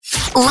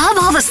Love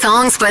all the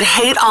songs but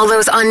hate all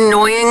those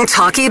annoying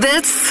talky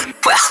bits?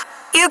 Well,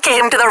 you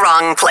came to the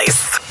wrong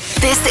place.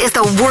 This is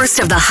the worst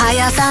of the High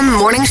FM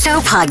Morning Show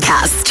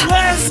podcast.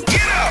 Let's go!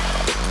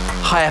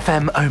 Hi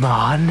FM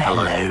Oman.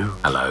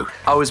 Hello.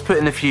 I was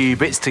putting a few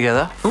bits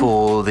together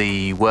for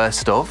the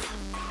worst of.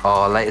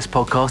 Our latest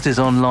podcast is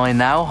online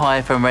now,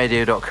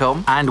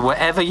 highfmradio.com. And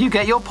wherever you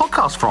get your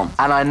podcast from.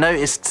 And I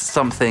noticed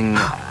something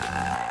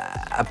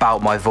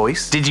about my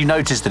voice. Did you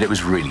notice that it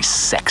was really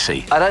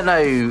sexy? I don't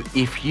know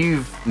if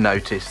you've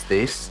noticed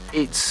this.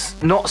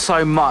 It's not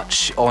so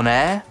much on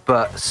air,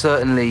 but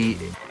certainly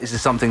this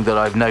is something that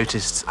I've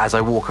noticed as I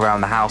walk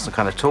around the house and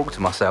kind of talk to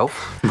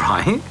myself.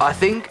 Right. I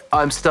think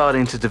I'm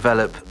starting to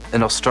develop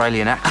an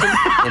Australian accent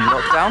in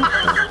lockdown.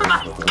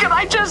 Can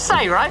I just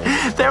say, right?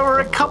 There were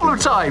a couple of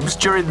times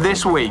during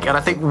this week, and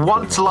I think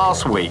once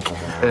last week,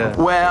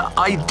 where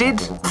I did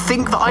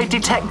think that I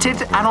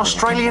detected an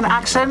Australian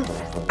accent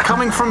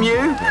coming from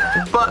you,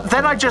 but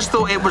then I just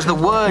thought it was the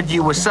word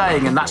you were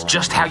saying, and that's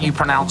just how you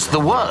pronounce the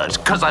word,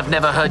 because I've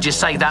never heard you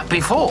say that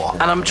before.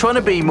 And I'm trying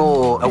to be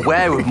more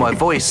aware of my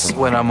voice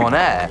when I'm on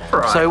air.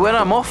 Right. So when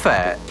I'm off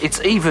air,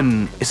 it's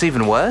even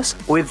worse.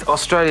 With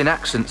Australian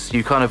accents,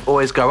 you kind of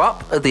always go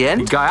up at the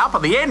end. You go up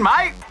at the end,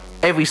 mate.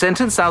 Every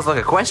sentence sounds like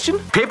a question.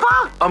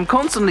 Pippa? I'm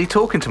constantly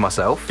talking to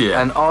myself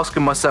and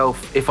asking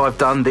myself if I've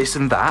done this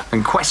and that.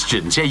 And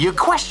questions. Yeah, you're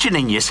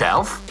questioning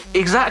yourself.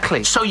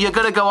 Exactly. So you're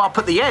going to go up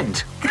at the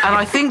end. And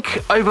I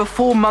think over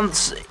 4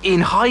 months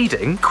in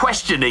hiding,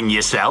 Questioning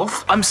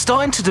yourself. I'm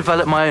starting to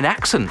develop my own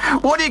accent.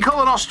 What do you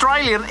call an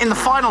Australian in the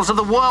finals of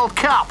the World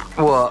Cup?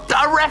 What?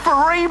 A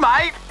referee,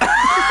 mate.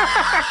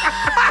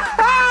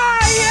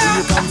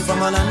 You come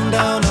from a land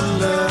down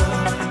under,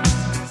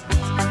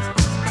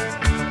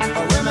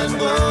 where women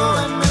go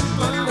and men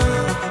wonder.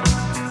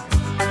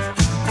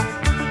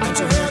 Can't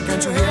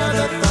you hear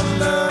the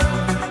thunder?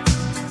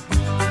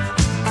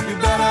 You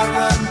better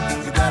run,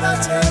 you better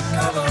take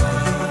cover.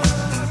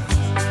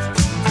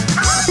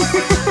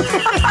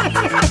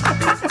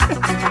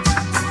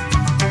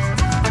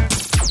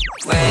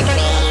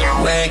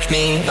 Wake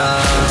me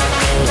up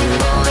in the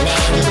morning.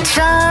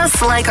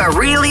 Just like a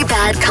really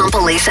bad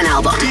compilation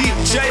album.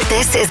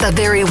 This is the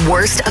very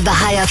worst of the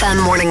High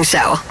FM Morning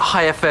Show.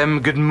 Hi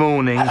FM, good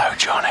morning. Hello,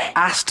 Johnny.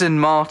 Aston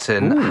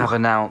Martin have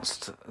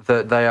announced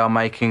that they are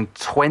making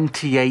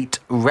 28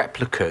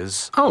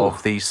 replicas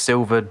of the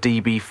silver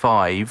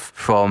DB5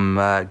 from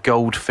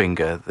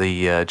Goldfinger,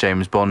 the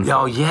James Bond film.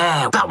 Oh,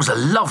 yeah. That was a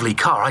lovely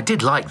car. I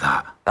did like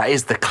that. That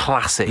is the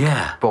classic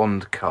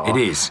Bond car. It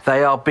is.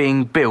 They are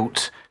being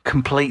built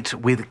complete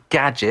with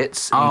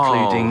gadgets,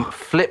 including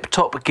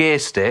flip-top gear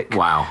stick,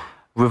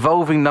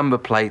 revolving number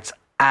plates,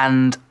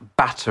 and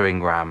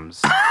battering rams.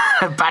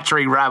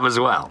 Battering ram as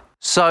well.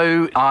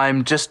 So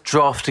I'm just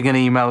drafting an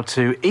email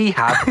to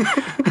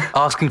EHAB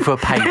asking for a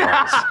pay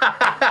rise.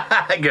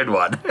 Good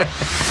one.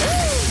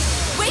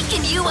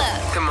 Waking you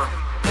up. Come on.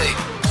 Hey.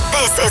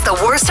 This is the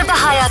worst of the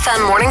High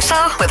FM Morning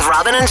Show with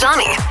Robin and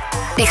Johnny.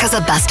 Because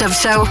a best of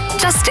show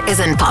just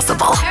isn't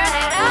possible. Turn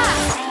it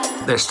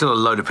up. There's still a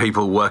load of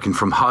people working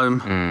from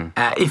home.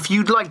 If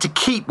you'd like to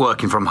keep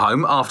working from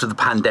home after the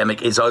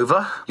pandemic is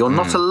over, you're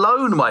not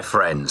alone, my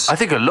friends. I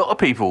think a lot of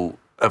people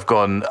have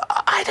gone,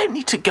 I don't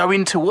need to go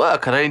into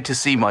work. I don't need to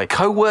see my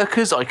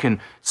co-workers. I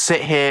can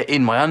sit here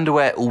in my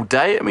underwear all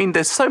day. I mean,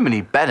 there's so many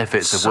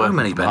benefits of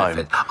working from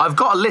home. I've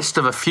got a list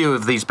of a few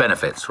of these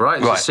benefits,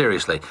 right?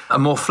 Seriously. A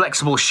more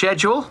flexible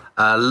schedule.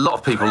 A lot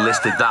of people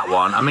listed that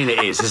one. I mean,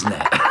 it is, isn't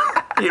it?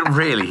 It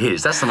really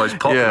is. That's the most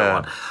popular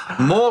one.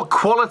 More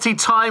quality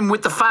time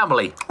with the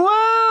family.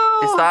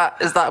 Well,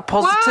 is that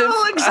positive?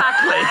 Well,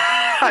 exactly.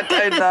 I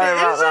don't know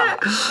about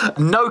that.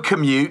 No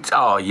commute.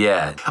 Oh,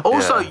 yeah.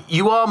 Also,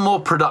 you are more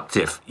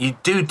productive. You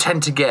do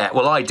tend to get,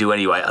 well, I do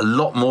anyway, a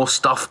lot more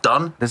stuff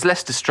done. There's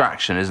less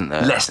distraction, isn't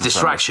there? Less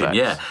distraction,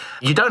 yeah.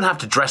 You don't have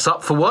to dress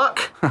up for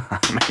work.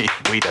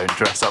 We don't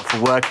dress up for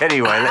work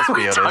anyway, let's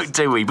be honest. Don't,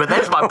 do we? But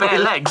there's my bare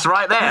legs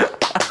right there.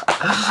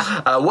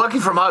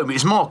 Working from home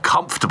is more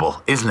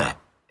comfortable, isn't it?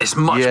 It's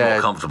much more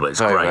comfortable. It's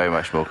great. Very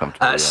much more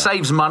comfortable.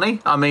 Saves money.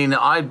 I mean,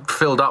 I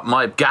filled up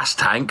my gas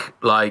tank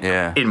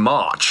in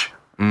March,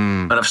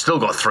 and I've still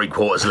got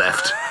 3/4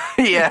 left.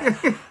 Yeah.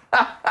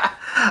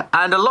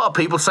 And a lot of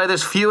people say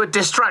there's fewer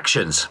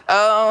distractions.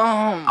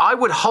 I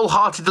would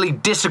wholeheartedly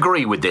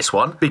disagree with this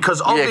one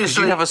because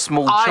obviously you have a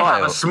small child. I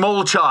have a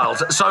small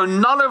child. So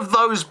none of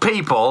those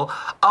people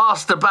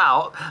asked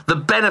about the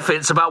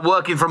benefits about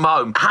working from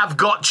home have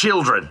got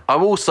children.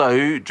 I'm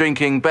also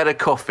drinking better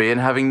coffee and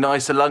having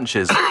nicer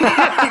lunches.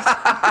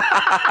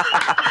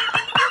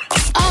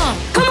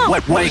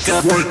 Wake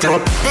up.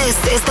 This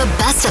is the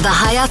best of the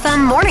High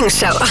FM Morning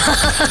Show.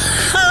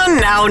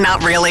 No,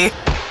 not really.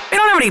 We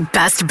don't have any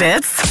best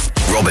bits.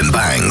 Robin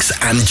Banks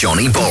and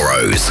Johnny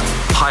Borrows.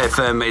 Hi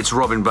FM, it's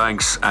Robin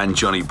Banks and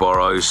Johnny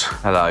Borrows.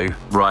 Hello.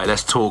 Right,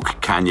 let's talk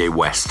Kanye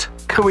West.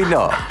 Can we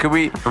not? Can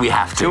we? We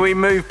have to. Can we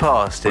move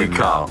past We him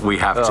can't. now? We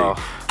have to. Oh.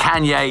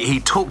 Kanye,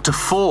 he talked to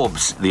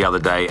Forbes the other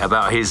day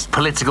about his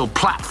political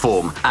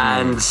platform,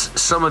 and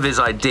some of his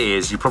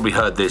ideas, you probably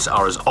heard this,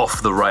 are as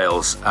off the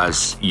rails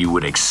as you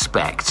would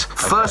expect.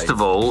 Okay. First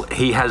of all,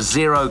 he has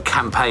zero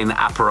campaign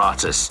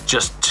apparatus,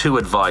 just 2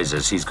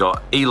 advisors. He's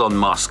got Elon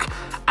Musk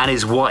and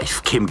his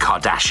wife, Kim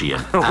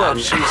Kardashian.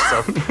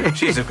 Well,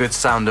 she's a good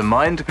sound of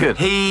mind. Good.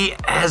 He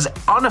has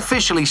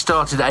unofficially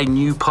started a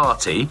new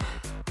party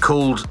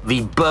called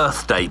the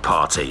Birthday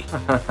Party.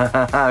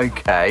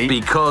 Okay.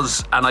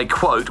 Because, and I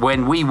quote,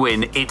 when we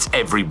win, it's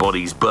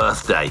everybody's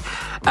birthday.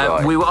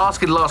 Right. We were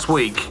asking last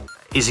week,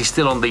 is he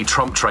still on the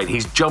Trump train?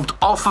 He's jumped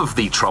off of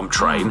the Trump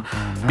train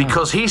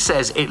because he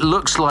says it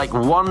looks like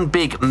one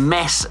big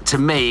mess to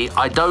me.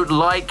 I don't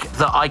like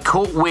that I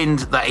caught wind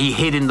that he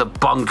hid in the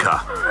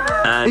bunker.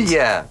 And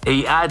yeah.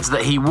 He adds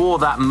that he wore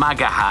that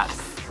MAGA hat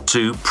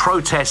to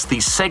protest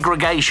the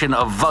segregation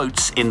of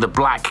votes in the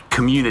black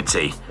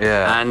community.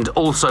 Yeah. And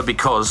also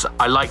because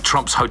I like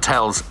Trump's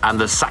hotels and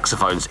the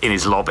saxophones in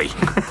his lobby.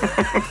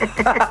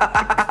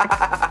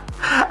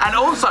 And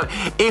also,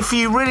 if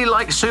you really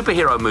like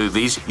superhero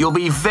movies, you'll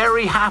be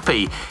very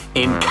happy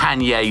in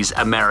Kanye's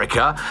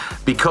America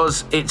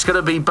because it's going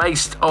to be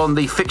based on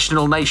the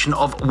fictional nation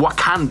of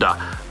Wakanda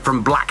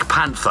from Black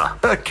Panther.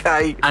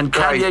 Okay. And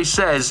Kanye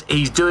says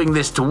he's doing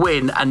this to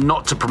win and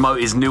not to promote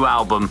his new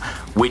album,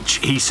 which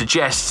he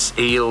suggests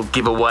he'll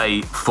give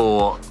away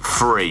for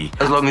free.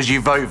 As long as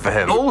you vote for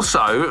him.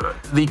 Also,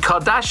 the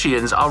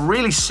Kardashians are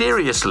really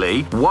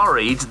seriously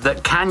worried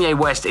that Kanye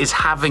West is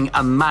having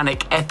a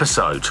manic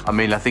episode. I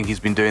mean, I think he's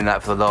been doing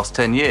that for the last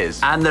 10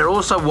 years. And they're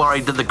also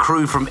worried that the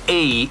crew from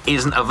E!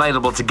 Isn't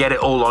available to get it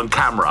all on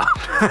camera.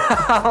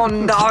 Oh,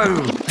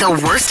 no.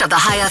 The worst of the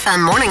High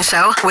FM morning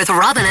show with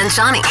Robin and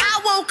Johnny.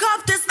 I woke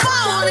up this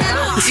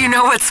morning. Do you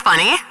know what's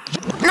funny?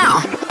 No,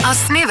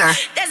 us neither.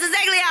 That's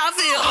exactly how I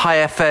feel. Hi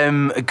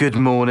FM, good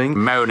morning.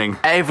 Moaning.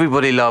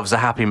 Everybody loves a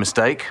happy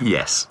mistake.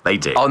 Yes, they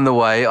do. On the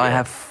way, I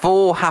have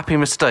 4 happy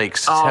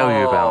mistakes to tell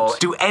you about.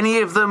 Do any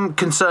of them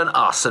concern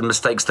us and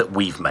mistakes that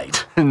we've made?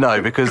 No,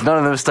 because none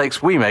of the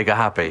mistakes we make are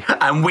happy.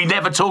 And we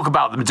never talk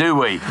about them, do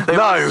we? They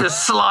No. always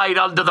just slide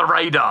under the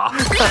radar.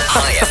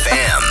 Hi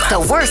FM. The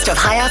worst of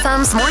High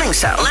FM's morning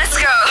show. Let's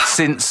go.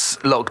 Since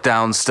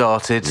lockdown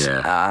started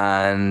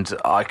and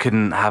I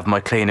couldn't have my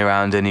clean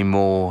around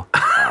anymore,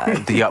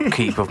 the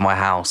upkeep of my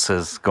house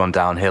has gone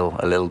downhill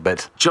a little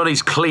bit.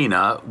 Johnny's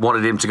cleaner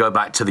wanted him to go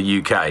back to the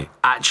UK.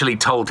 Actually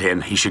told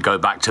him he should go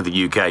back to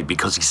the UK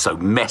because he's so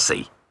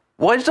messy.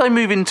 Why did I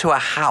move into a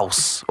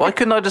house? Why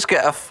couldn't I just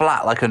get a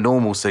flat like a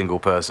normal single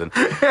person?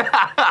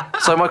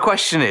 So my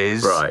question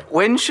is,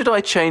 when should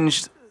I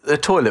change the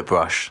toilet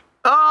brush?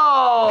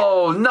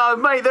 Oh, no,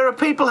 mate, there are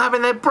people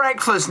having their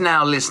breakfast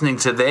now listening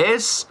to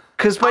this.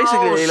 Because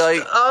basically,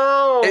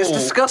 it's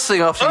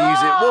disgusting after you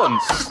use it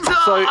once.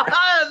 So,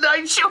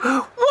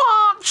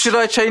 what? Should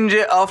I change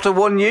it after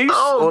one use?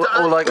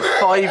 Or like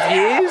 5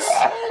 years?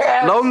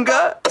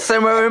 Longer?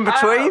 Somewhere in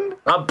between?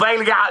 I'm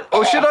bailing out.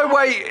 Or should I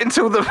wait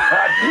until the...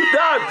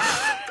 No!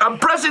 I'm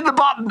pressing the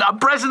button.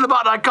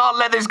 I can't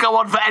let this go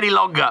on for any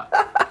longer.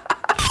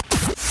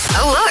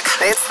 Oh,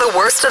 look, it's the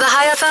worst of the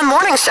High FM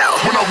morning show.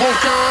 When I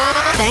woke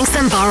up. Thanks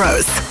and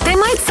Burrows. They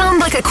might sound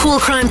like a cool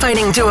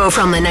crime-fighting duo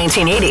from the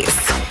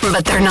 1980s,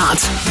 but they're not.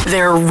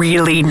 They're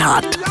really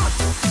not.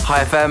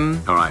 Hi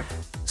FM. All right.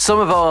 Some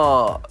of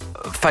our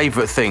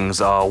favourite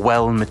things are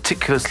well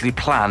meticulously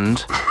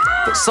planned,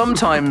 but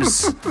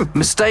sometimes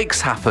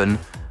mistakes happen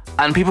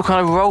and people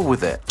kind of roll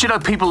with it. Do you know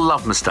people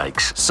love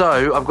mistakes?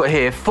 So I've got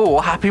here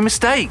 4 happy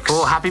mistakes.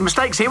 4 happy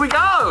mistakes. Here we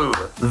go.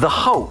 The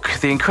Hulk,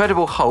 the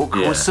Incredible Hulk,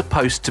 was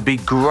supposed to be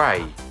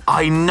grey.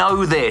 I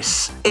know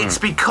this. It's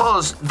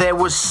because there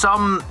was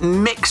some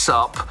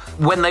mix-up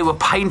when they were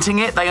painting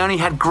it. They only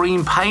had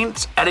green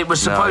paint, and it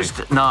was supposed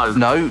to...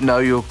 No,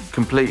 you're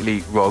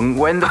completely wrong.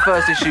 When the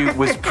first issue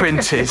was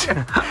printed,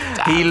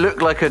 he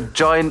looked like a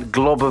giant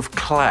glob of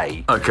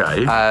clay.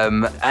 Okay.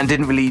 And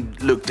didn't really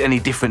look any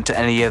different to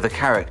any other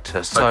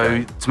character.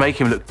 So to make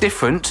him look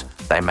different,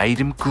 they made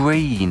him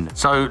green.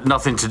 So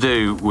nothing to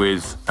do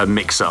with a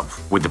mix-up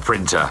with the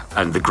printer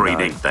and the green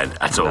ink then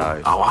at all?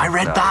 No. Oh, I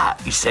read that,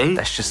 you see?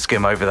 Let's just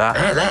skim over that.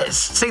 Yeah, let's.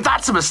 See,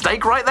 that's a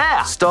mistake right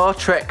there. Star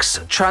Trek's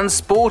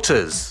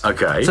transporters.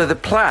 Okay. So the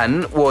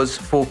plan was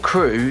for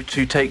crew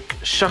to take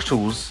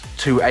shuttles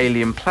to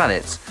alien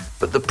planets,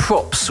 but the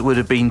props would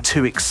have been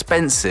too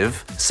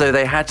expensive, so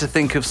they had to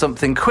think of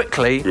something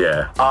quickly.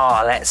 Yeah.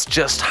 Let's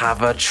just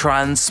have a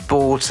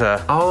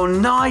transporter. Oh,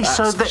 nice.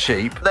 That's so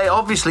cheap. They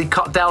obviously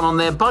cut down on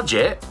their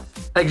budget.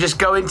 They could just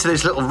go into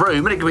this little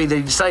room, and it could be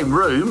the same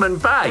room,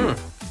 and bang.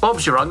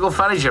 Bob's your uncle,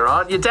 Fanny's your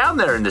aunt. You're down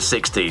there in the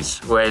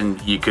 60s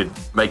when you could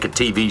make a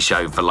TV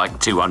show for like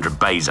 200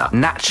 beza.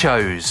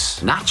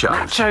 Nachos.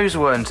 Nachos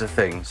weren't a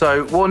thing.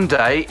 So one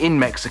day in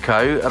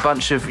Mexico, a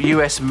bunch of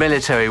US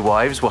military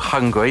wives were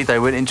hungry. They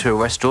went into a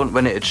restaurant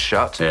when it had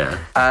shut.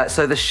 Yeah.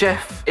 So the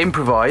chef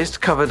improvised,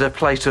 covered a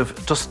plate of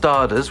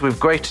tostadas with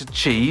grated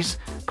cheese,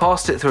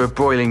 passed it through a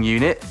broiling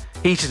unit,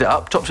 heated it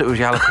up, topped it with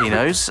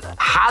jalapenos.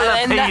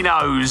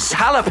 Jalapenos.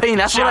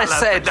 That's what I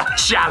said.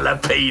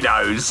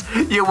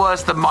 Jalapenos. You're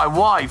worse than my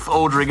wife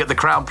ordering at the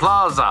Crowne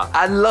Plaza.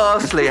 And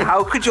lastly,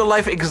 how could your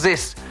life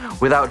exist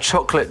without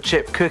chocolate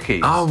chip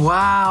cookies? Oh,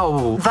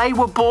 wow. They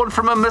were born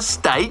from a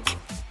mistake.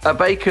 A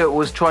baker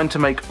was trying to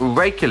make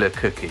regular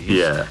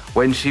cookies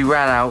when she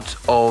ran out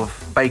of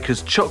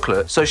baker's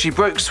chocolate, so she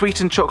broke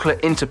sweetened chocolate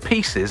into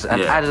pieces and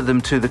added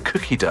them to the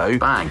cookie dough.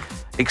 Bang.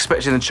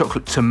 Expecting the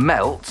chocolate to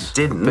melt.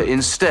 Didn't. But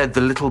instead,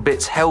 the little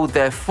bits held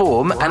their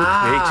form and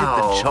created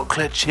the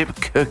chocolate chip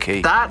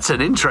cookie. That's an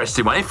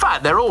interesting one. In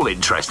fact, they're all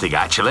interesting,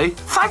 actually.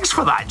 Thanks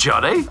for that,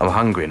 Johnny. I'm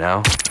hungry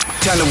now.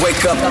 Time to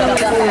wake up.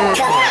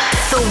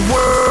 The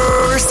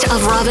worst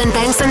of Robin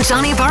Banks and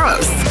Johnny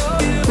Burrows.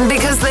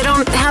 Because they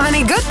don't have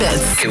any good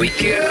bits. Here we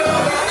go.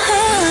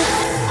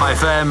 Hi,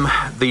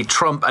 FM. The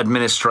Trump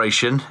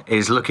administration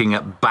is looking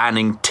at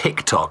banning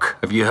TikTok.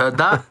 Have you heard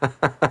that?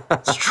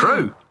 It's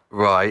true.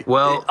 Right.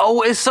 Well...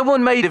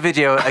 someone made a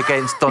video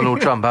against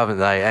Donald Trump, haven't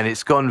they? And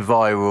it's gone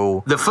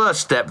viral. The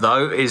first step,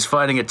 though, is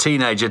finding a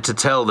teenager to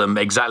tell them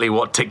exactly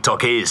what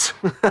TikTok is.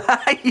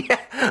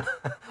 Yeah.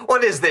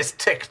 What is this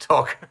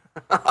TikTok?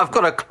 I've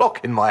got a clock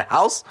in my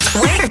house.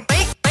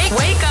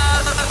 Wake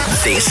up.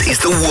 This is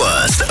the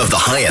worst of the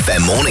High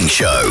FM morning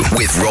show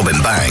with Robin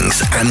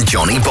Banks and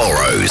Johnny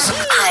Borrows.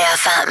 Hi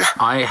FM.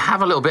 I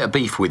have a little bit of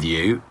beef with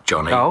you,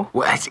 Johnny. Oh?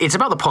 Well, it's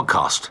about the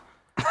podcast.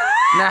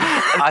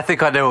 I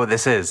think I know what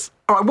this is.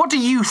 All right, what do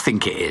you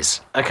think it is?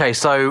 Okay,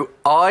 so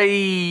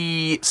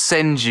I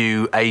send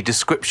you a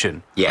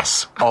description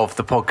Yes. of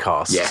the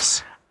podcast.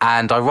 Yes.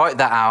 And I write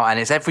that out, and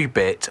it's every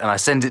bit, and I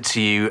send it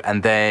to you,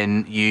 and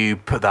then you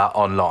put that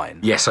online.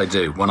 Yes, I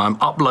do. When I'm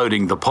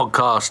uploading the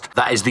podcast,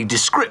 that is the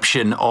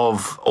description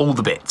of all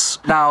the bits.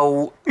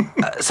 Now,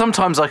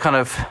 sometimes I kind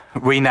of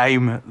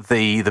rename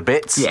the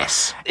bits.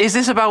 Yes. Is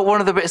this about one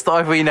of the bits that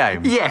I've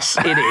renamed? Yes,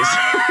 it is.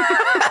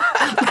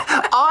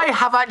 I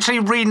have actually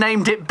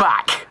renamed it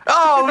back.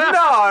 Oh, no!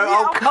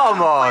 Oh,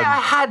 come on. I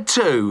had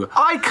to.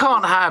 I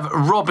can't have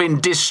Robin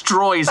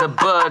destroys a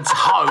bird's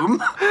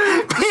home.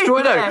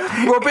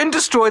 Robin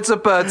destroys a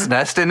bird's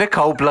nest in a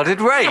cold-blooded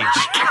rage.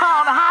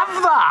 Can't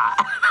have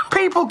that.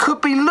 People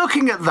could be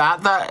looking at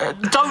that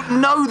don't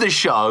know the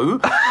show,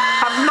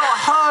 have not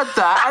heard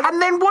that,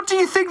 and then what do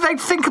you think they'd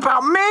think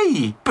about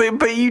me?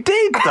 But you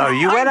did, though.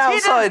 You went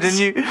outside and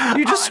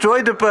you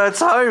destroyed a bird's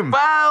home.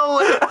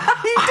 Well,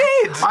 you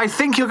did. I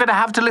think you're going to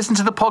have to listen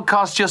to the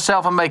podcast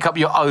yourself and make up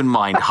your own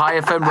mind.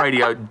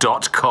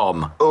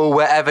 HighFMRadio.com. Or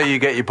wherever you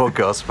get your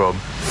podcasts from.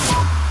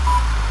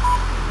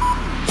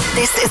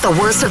 This is the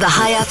worst of the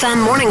High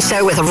FM morning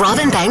show with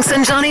Robin Banks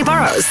and Johnny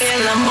Burrows. In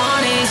the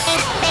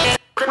morning.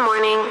 Good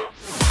morning.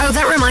 Oh,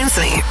 that reminds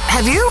me.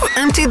 Have you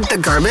emptied the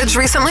garbage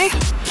recently?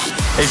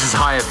 This is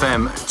High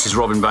FM. This is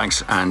Robin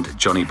Banks and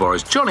Johnny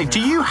Borrows. Johnny, do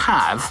you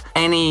have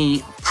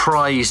any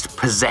prized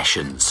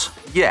possessions?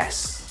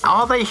 Yes.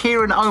 Are they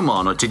here in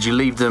Oman, or did you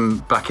leave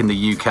them back in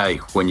the UK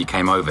when you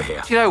came over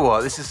here? Do you know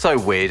what? This is so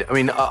weird. I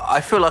mean,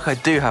 I feel like I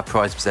do have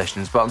prized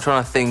possessions, but I'm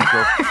trying to think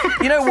of...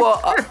 You know what?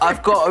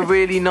 I've got a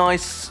really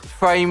nice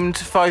framed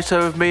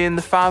photo of me and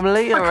the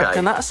family. I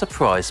reckon that's a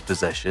prized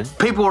possession.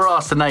 People were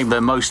asked to name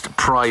their most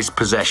prized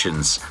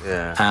possessions.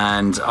 Yeah.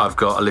 And I've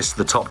got a list of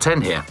the top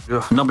 10 here.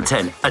 Ugh. Number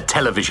 10, a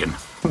television.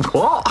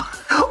 What?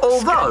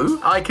 Although,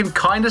 I can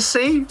kind of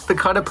see the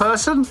kind of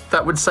person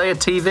that would say a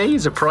TV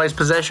is a prized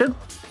possession.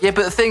 Yeah,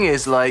 but the thing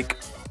is, like,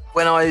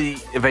 when I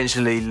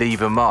eventually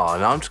leave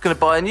Oman, I'm just going to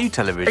buy a new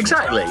television.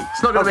 Exactly.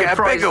 It's not going to be a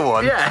bigger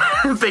one. Yeah,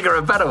 bigger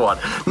and better one.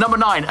 Number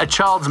 9, a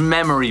child's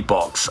memory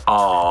box.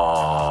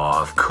 Oh,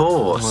 of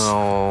course.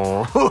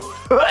 Oh.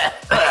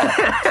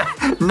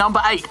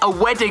 Number 8, a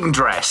wedding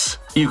dress.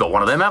 You got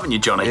one of them, haven't you,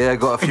 Johnny? Yeah, I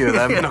got a few of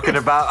them knocking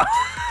about.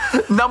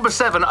 Number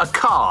 7, a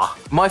car.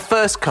 My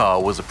first car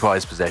was a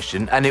prized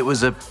possession, and it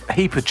was a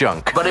heap of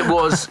junk. But it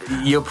was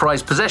your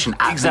prized possession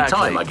at the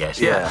time, I guess.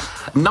 Yeah.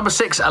 Number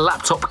 6, a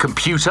laptop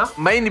computer.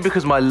 Mainly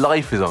because my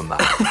life is on that.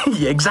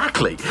 Yeah,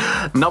 exactly.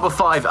 Number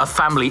 5, a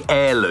family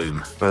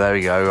heirloom. Well, there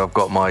we go. I've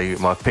got my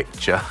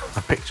picture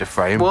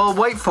frame. Well,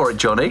 wait for it,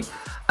 Johnny.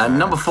 And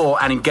number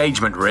 4, an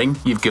engagement ring.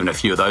 You've given a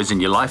few of those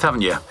in your life,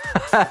 haven't you?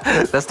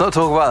 Let's not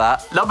talk about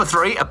that. Number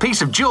 3, a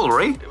piece of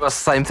jewellery. Well,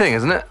 it's the same thing,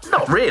 isn't it?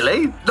 Not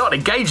really. Not an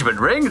engagement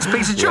ring. It's a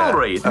piece of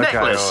jewellery. Okay,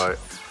 Necklace. all right.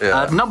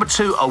 Yeah. Number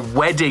 2, a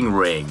wedding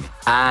ring.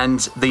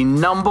 And the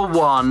number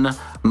 1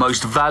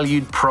 most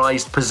valued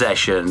prized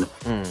possession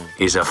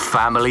is a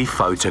family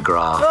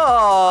photograph.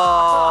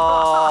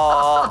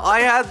 Oh, I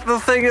had the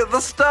thing at the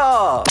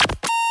start.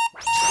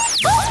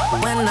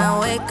 When I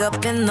wake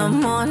up in the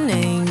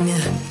morning.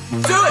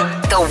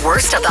 The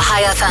worst of the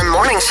High FM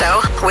morning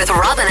show with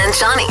Robin and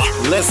Johnny.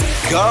 Let's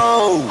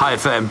go. Hi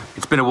FM.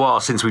 It's been a while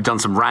since we've done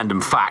some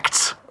random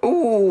facts.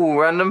 Ooh,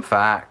 random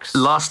facts.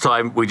 Last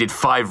time we did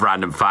 5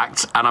 random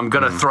facts, and I'm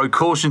going to throw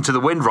caution to the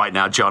wind right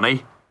now,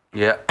 Johnny,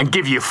 Yeah. and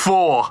give you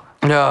 4.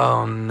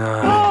 Oh,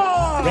 no.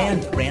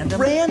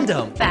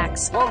 Random.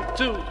 Facts. 1,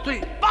 2, 3,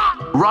 4.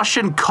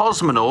 Russian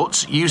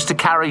cosmonauts used to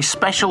carry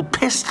special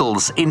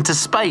pistols into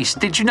space.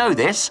 Did you know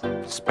this?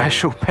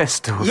 Special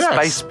pistols? Yes.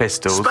 Space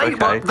pistols? Okay.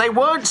 Well, they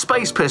weren't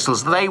space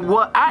pistols. They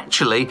were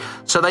actually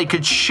so they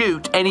could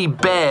shoot any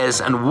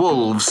bears and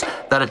wolves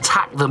that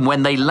attacked them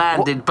when they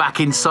landed back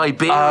in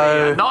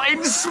Siberia. Not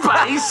in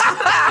space.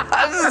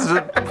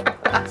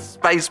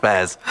 Space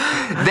bears.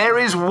 There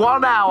is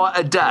 1 hour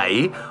a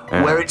day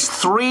where it's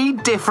 3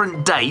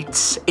 different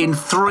dates in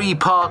 3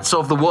 parts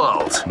of the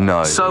world.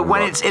 No. So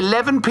when it's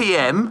 11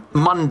 p.m.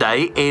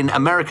 Monday in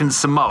American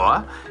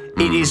Samoa,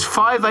 it is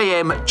 5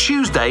 a.m.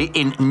 Tuesday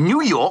in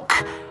New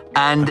York,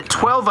 and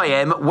 12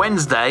 a.m.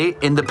 Wednesday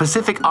in the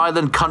Pacific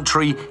Island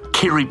country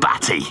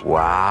Kiribati.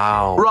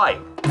 Wow. Right.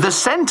 The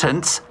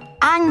sentence,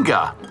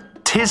 anger.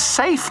 'Tis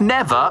safe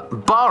never,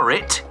 bar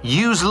it,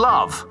 use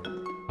love.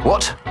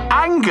 What?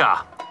 Anger.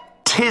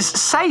 'Tis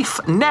safe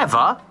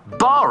never,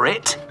 bar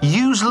it,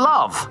 use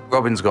love.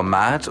 Robin's gone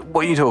mad.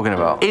 What are you talking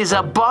about? Is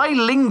a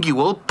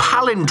bilingual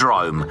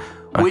palindrome,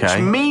 which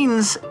Okay.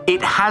 means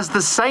it has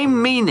the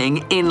same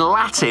meaning in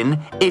Latin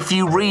if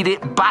you read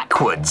it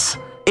backwards.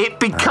 It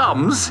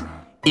becomes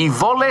I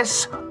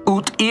voles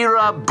ut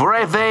ira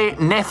breve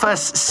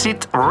nefas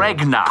sit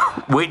regna,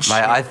 which...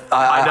 Mate,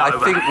 I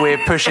think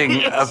we're pushing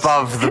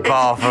above the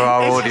bar for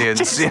our audience.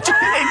 It's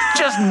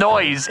just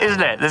noise,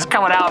 isn't it? That's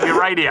coming out of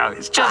your radio.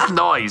 It's just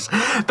noise.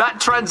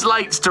 That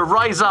translates to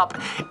rise up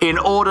in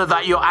order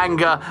that your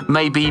anger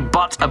may be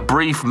but a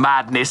brief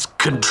madness,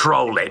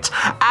 control it.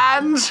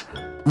 And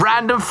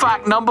random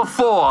fact number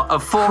 4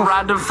 of 4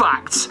 random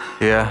facts.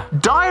 Yeah.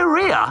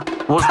 Diarrhea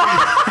was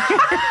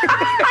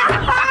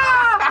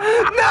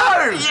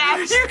No!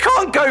 Yes! You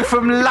can't go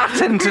from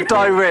Latin to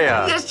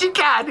diarrhea. Yes, you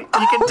can.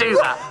 You can do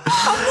that.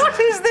 What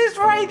is this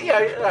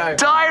radio show?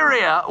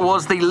 Diarrhea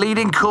was the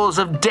leading cause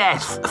of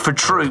death for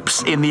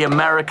troops in the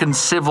American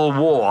Civil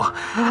War.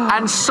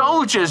 And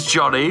soldiers,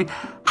 Johnny,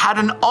 had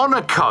an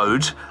honor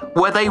code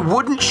where they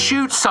wouldn't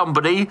shoot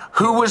somebody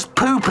who was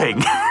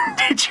pooping.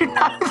 Did you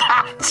know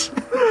that?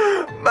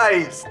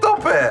 Mate,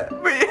 stop it.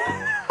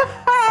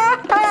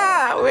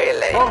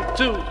 Really? 1,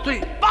 2,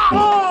 3,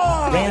 4.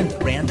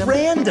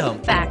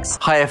 Random. Facts.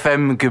 Hi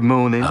FM, good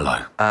morning. Hello.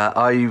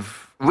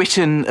 I've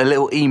written a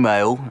little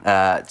email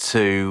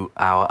to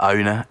our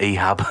owner,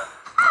 Ehab.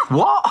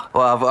 What?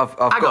 Well,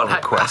 I've got a on,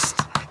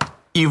 request.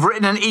 You've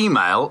written an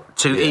email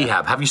to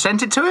Ehab. Have you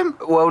sent it to him?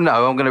 Well,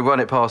 no, I'm going to run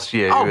it past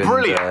you. Oh,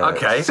 brilliant.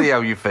 Okay. See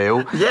how you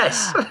feel.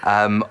 Yes.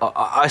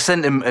 I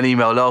sent him an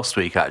email last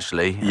week,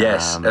 actually.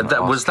 Yes.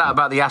 Was that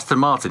about the Aston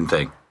Martin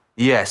thing?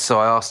 Yes, so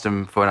I asked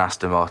him for an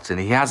Aston Martin.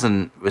 He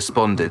hasn't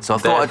responded, so I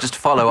thought I'd just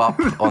follow up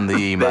on the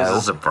email. There's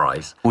a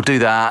surprise. We'll do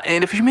that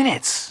in a few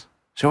minutes,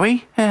 shall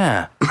we?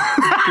 Yeah.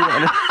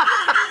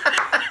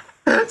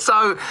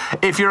 So,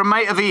 if you're a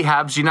mate of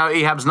Ehab's, you know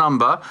Ehab's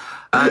number,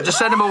 just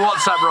send him a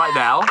WhatsApp right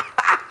now.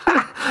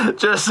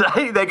 Just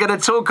say they're going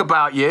to talk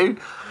about you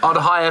on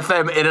High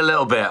FM in a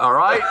little bit, all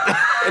right?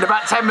 In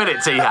about 10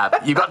 minutes,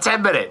 Ehab. You've got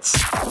 10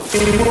 minutes.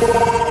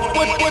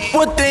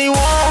 What they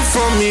want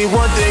from me,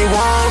 what they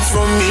want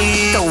from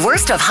me. The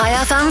worst of High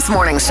FM's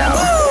morning show.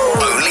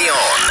 Only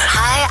on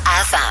High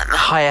FM.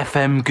 Hi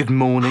FM, good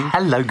morning.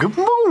 Hello, good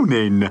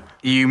morning.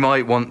 You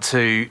might want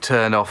to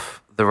turn off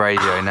the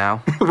radio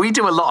now. We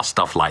do a lot of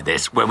stuff like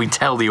this where we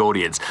tell the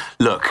audience,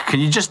 look,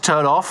 can you just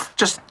turn off?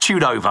 Just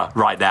tune over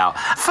right now.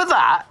 For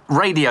that,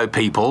 radio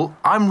people,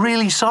 I'm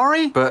really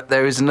sorry. But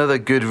there is another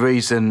good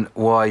reason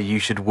why you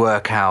should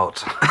work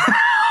out.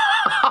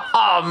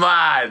 Oh,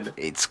 man.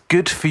 It's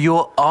good for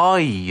your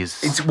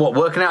eyes. It's what,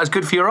 working out is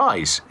good for your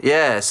eyes?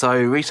 Yeah, so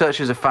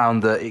researchers have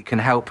found that it can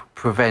help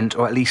prevent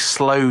or at least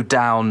slow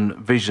down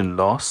vision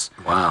loss.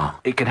 Wow.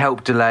 It can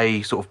help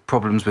delay sort of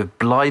problems with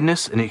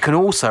blindness, and it can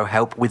also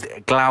help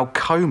with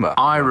glaucoma.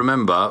 I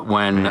remember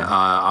when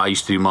I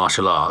used to do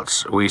martial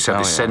arts, we used to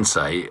have this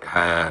sensei,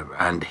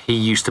 and he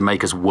used to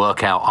make us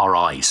work out our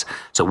eyes.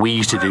 So we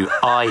used to do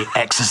eye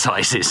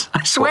exercises.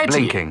 I swear to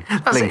blinking? you.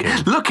 That's Blinking.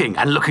 it. Looking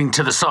and looking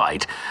to the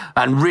side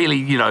and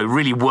really,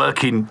 really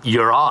working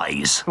your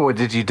eyes. Or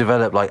did you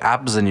develop like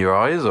abs in your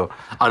eyes? Or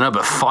I know,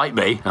 but fight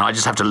me, and I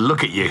just have to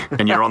look at you,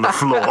 and you're on the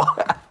floor.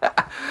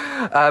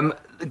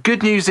 the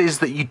good news is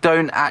that you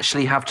don't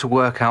actually have to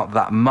work out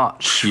that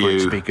much for it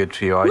to be good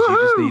for your eyes. You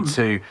just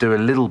need to do a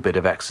little bit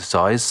of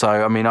exercise. So,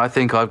 I mean, I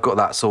think I've got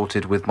that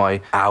sorted with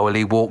my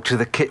hourly walk to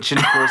the kitchen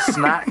for a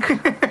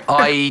snack.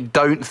 I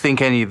don't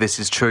think any of this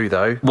is true,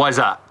 though. Why is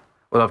that?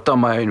 Well, I've done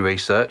my own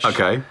research.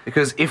 Okay.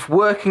 Because if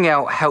working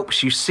out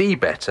helps you see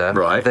better,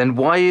 right, then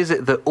why is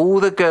it that all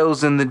the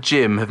girls in the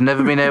gym have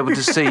never been able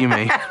to see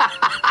me?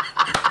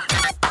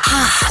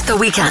 The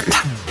weekend.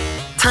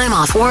 Time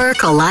off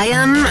work, a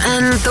lie-in,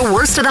 and the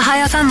worst of the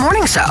High FM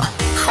morning show.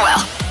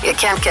 Well, you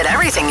can't get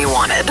everything you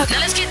wanted. Now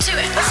let's get to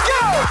it. Let's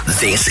go!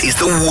 This is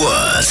the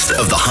worst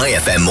of the High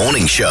FM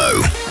morning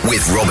show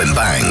with Robin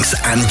Banks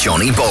and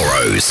Johnny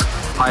Borrows.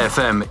 High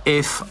FM,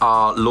 if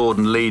our Lord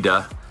and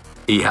Leader,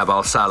 Ehab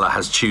Al-Salah,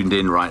 has tuned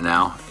in right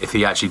now, if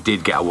he actually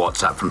did get a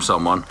WhatsApp from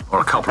someone, or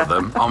a couple of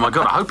them, oh my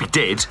God, I hope he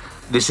did.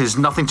 This is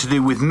nothing to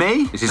do with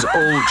me. This is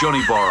all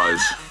Johnny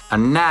Borrows.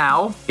 And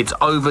now it's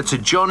over to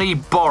Johnny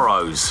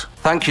Borrows.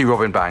 Thank you,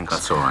 Robin Banks.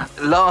 That's all right.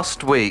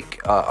 Last week,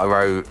 I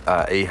wrote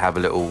Ehab a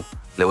little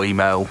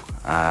email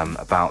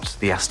about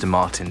the Aston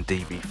Martin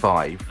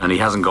DB5. And he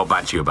hasn't got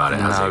back to you about it,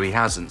 has he? No, he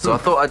hasn't. So I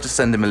thought I'd just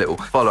send him a little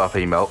follow-up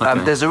email.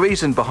 Okay. There's a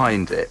reason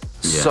behind it.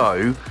 Yeah.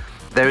 So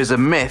there is a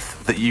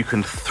myth that you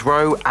can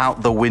throw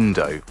out the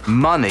window.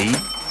 Money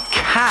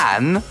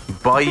can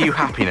buy you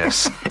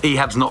happiness.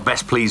 Ehab's not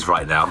best pleased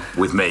right now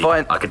with me,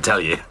 Fine. I can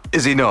tell you.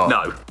 Is he not?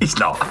 No, he's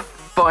not.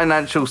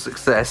 Financial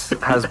success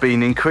has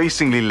been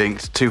increasingly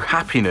linked to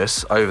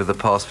happiness over the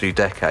past few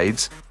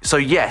decades. So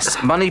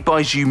yes, money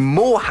buys you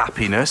more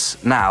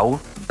happiness now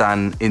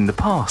than in the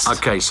past.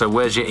 Okay, so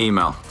where's your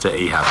email to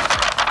Ehab?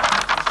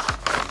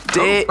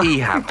 Dear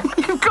Ehab,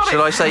 You've got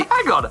shall it. I say...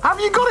 Hang on, have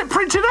you got it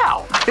printed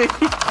out?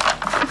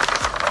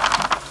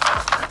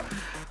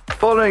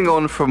 Following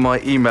on from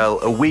my email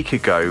a week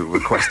ago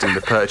requesting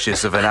the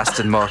purchase of an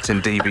Aston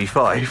Martin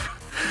DB5,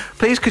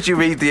 please could you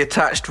read the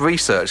attached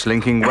research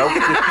linking wealth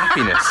with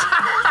happiness?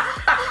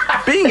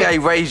 Being a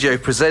radio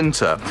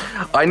presenter,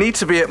 I need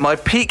to be at my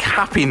peak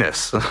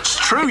happiness. It's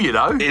true, you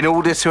know. In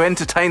order to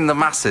entertain the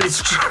masses.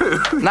 It's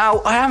true. Now,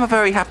 I am a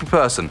very happy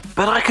person,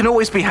 but I can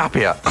always be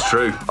happier. It's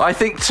true. I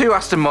think 2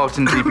 Aston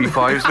Martin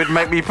DB5s would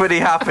make me pretty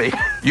happy.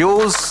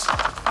 Yours,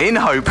 in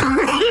hope,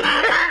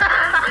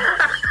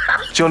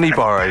 Johnny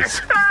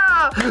Borrows.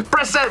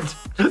 Press send.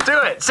 Do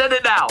it. Send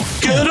it now.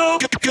 Get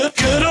up,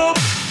 get up.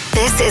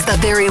 This is the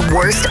very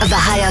worst of the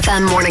High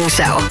FM morning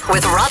show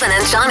with Robin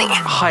and Johnny.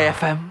 Hi,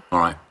 FM. All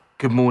right.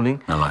 Good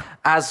morning. Hello.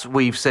 As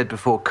we've said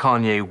before,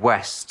 Kanye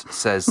West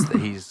says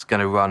that he's going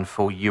to run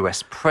for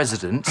US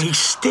president. He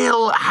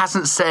still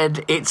hasn't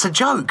said it's a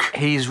joke.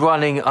 He's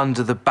running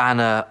under the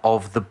banner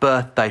of the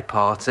birthday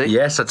party.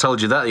 Yes, I told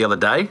you that the other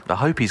day. I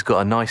hope he's got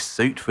a nice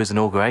suit for his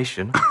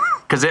inauguration.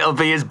 Because it'll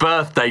be his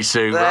birthday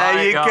soon, There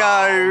right? you go.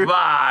 Oh,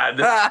 man.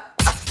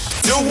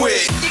 Do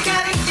it.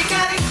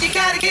 You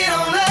gotta get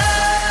on up.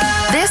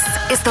 This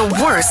is the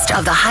worst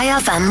of the High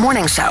FM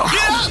morning show.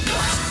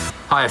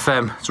 Hi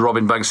FM, it's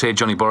Robin Banks here.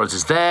 Johnny Borrows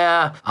is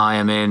there. I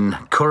am in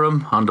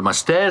Curram under my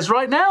stairs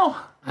right now.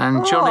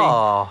 And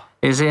Johnny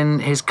is in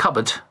his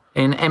cupboard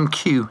in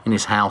MQ in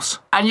his house.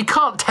 And you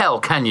can't tell,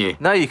 can you?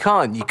 No, you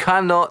can't. You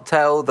cannot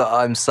tell that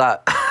I'm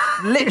sat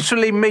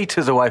literally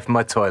meters away from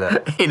my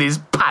toilet. In his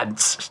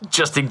pants,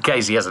 just in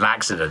case he has an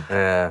accident.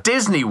 Yeah.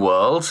 Disney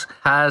World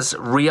has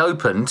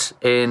reopened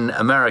in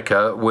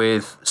America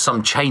with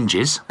some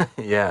changes.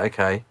 Yeah,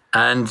 okay.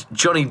 And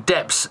Johnny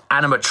Depp's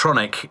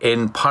animatronic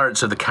in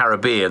Pirates of the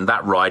Caribbean,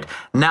 that ride,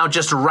 now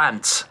just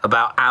rants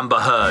about Amber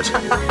Heard.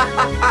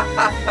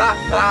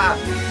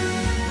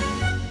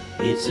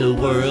 It's a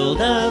world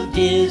of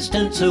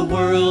distance, a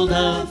world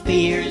of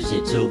fears.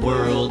 It's a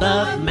world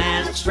of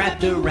masks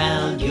wrapped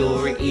around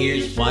your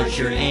ears. Wash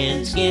your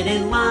hands, get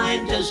in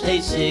line, just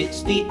stay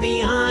 6 feet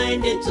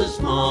behind. It's a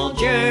small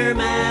germ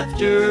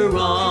after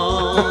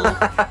all.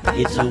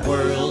 It's a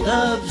world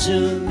of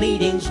Zoom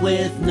meetings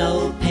with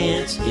no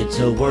pants. It's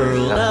a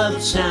world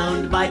of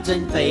sound bites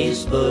and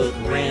Facebook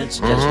rants.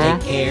 Just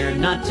take care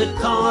not to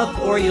cough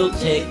or you'll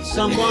tick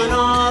someone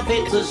off.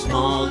 It's a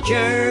small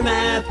germ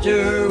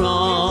after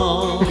all.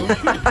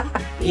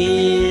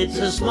 It's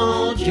a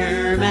small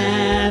germ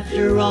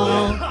after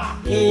all.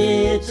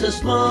 It's a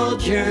small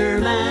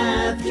germ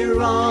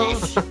after all.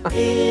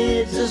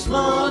 It's a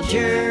small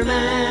germ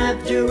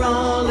after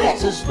all.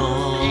 It's a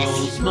small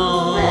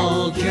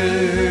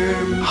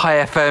germ.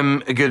 Hi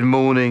FM, good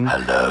morning.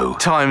 Hello.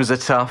 Times are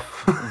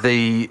tough.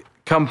 The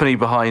company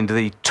behind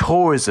the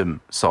tourism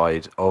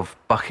side of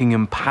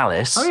Buckingham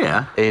Palace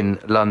in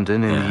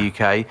London, in the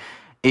UK,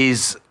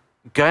 is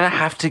going to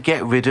have to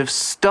get rid of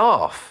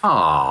staff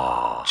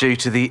due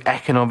to the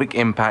economic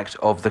impact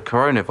of the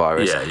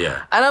coronavirus.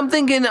 Yeah. And I'm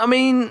thinking, I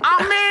mean...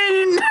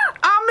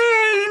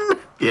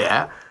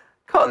 Yeah.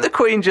 Can't the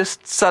Queen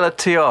just sell a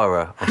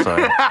tiara or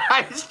something?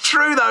 It's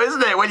true, though,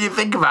 isn't it, when you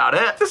think about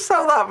it? Just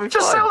sell that.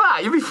 Just sell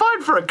that. You'll be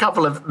fine for a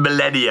couple of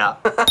millennia.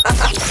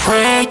 It's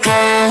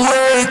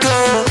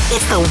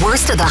the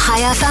worst of the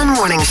High FM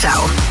morning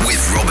show.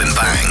 With Robin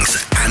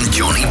Banks and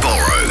Johnny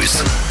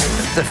Borrows.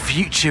 The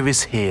future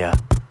is here.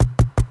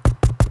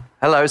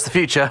 Hello, it's the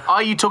future.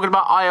 Are you talking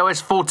about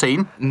iOS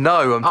 14?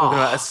 No, I'm talking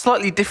about a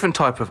slightly different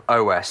type of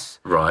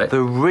OS. Right.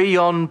 The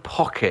Rion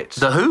Pocket.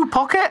 The who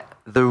pocket?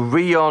 The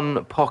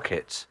Rion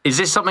Pocket Is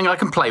this something I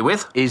can play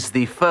with? is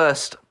the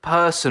first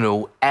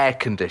personal air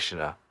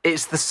conditioner.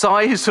 It's the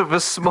size of a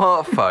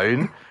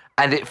smartphone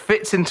and it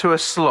fits into a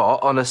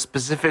slot on a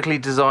specifically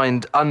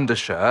designed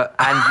undershirt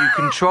and you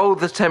control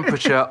the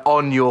temperature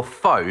on your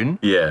phone.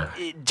 Yeah.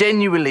 It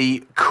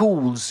genuinely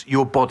cools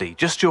your body,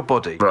 just your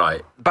body.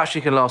 Right.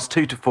 Battery can last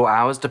 2 to 4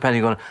 hours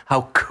depending on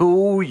how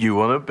cool you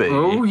want to be.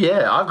 Oh,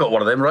 yeah. I've got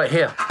one of them right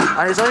here.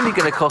 And it's only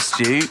going to cost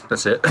you...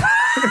 That's it.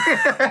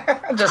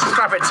 Just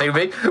strap it to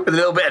me with a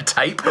little bit of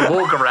tape and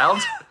walk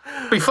around.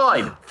 Be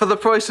fine. For the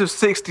price of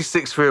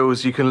 66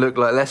 reals, you can look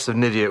like less of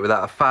an idiot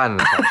without a fan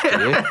attached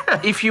to you.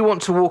 If you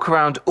want to walk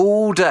around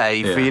all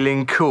day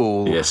feeling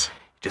cool, Yes.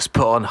 just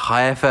put on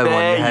High FM on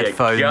your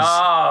headphones.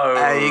 Go.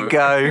 There you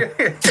go.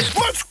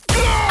 Let's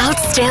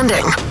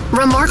Outstanding,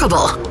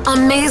 remarkable,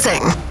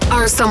 amazing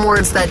are some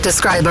words that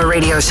describe a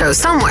radio show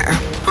somewhere,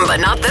 but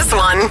not this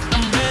one.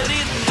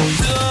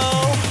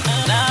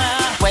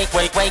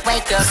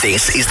 Wake up.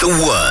 This is the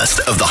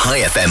worst of the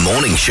High FM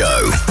morning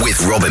show with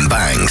Robin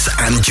Banks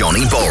and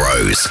Johnny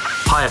Borrows.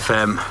 Hi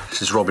FM,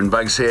 this is Robin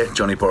Banks here.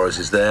 Johnny Borrows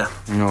is there.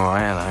 All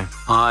right, hello.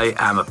 I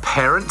am a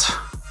parent.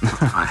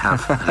 I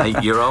have an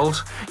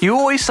 8-year-old. You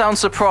always sound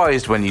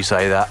surprised when you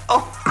say that.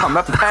 Oh, I'm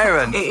a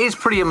parent. It is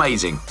pretty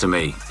amazing to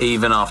me,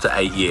 even after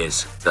 8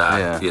 years,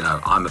 that,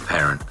 I'm a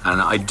parent. And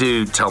I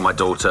do tell my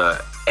daughter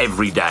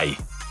every day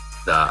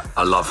that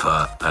I love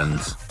her,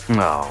 and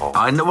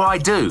I know I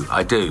do.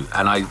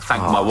 And I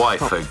thank my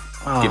wife for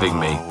giving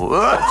me a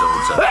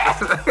daughter.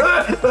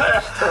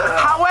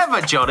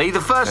 However, Johnny,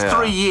 the first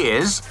 3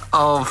 years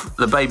of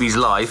the baby's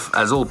life,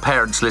 as all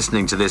parents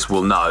listening to this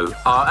will know,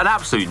 are an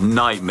absolute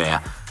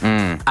nightmare.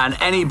 And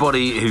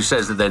anybody who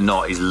says that they're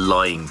not is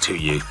lying to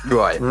you.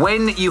 Right.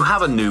 When you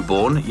have a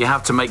newborn, you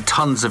have to make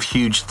tons of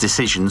huge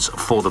decisions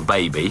for the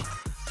baby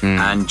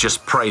and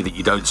just pray that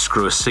you don't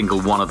screw a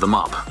single one of them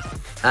up.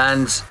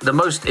 And the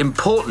most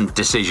important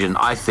decision,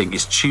 I think,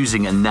 is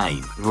choosing a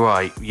name.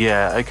 Right,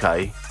 yeah,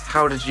 okay.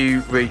 How did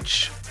you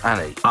reach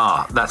Annie?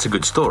 That's a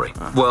good story.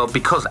 Well,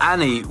 because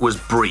Annie was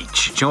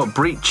breech. Do you know what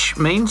breech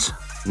means?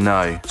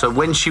 No. So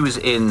when she was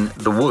in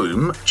the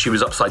womb, she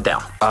was upside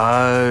down.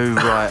 Oh,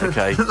 right,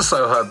 okay.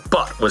 So her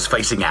butt was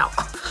facing out.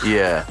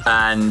 Yeah.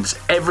 And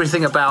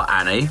everything about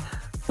Annie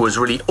was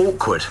really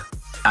awkward.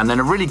 And then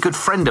a really good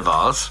friend of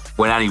ours,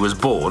 when Annie was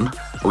born,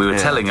 we were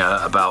telling her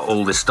about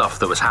all this stuff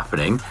that was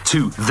happening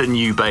to the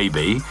new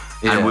baby,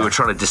 and we were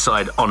trying to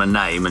decide on a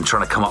name and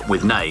trying to come up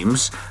with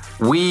names.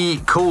 We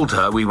called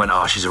her, we went,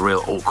 she's a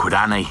real awkward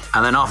Annie.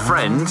 And then our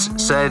friend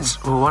said,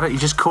 well, why don't you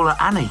just call her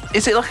Annie?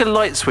 Is it like a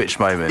light switch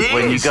moment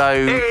when you go,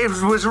 it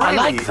was really, I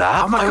like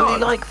that. Oh my God. I really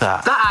like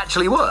that. That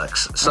actually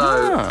works.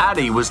 So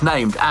Annie was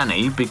named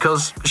Annie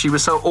because she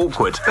was so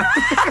awkward.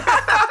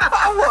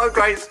 What a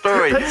great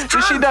story.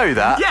 Does she know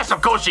that? Yes,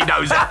 of course she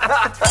knows that.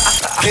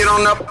 Get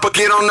on up,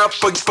 forget.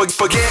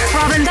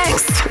 Robin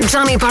Banks,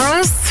 Johnny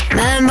Burrows,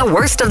 and the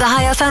worst of the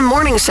High FM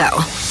morning show.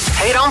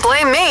 Hey, don't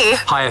blame me.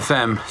 Hi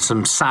FM,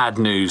 some sad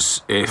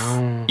news if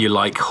you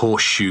like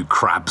horseshoe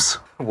crabs.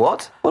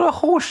 What? What are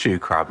horseshoe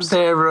crabs?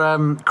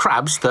 They're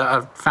crabs that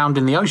are found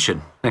in the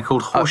ocean. They're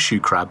called horseshoe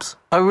crabs.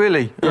 Oh,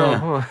 really? Yeah.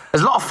 Oh.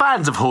 There's a lot of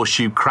fans of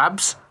horseshoe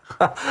crabs.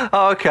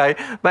 Oh, okay.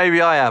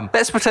 Maybe I am.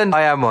 Let's pretend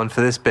I am one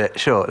for this bit.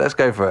 Sure, let's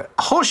go for it.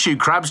 Horseshoe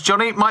crabs,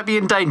 Johnny, might be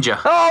in danger.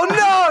 Oh,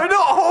 no,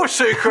 not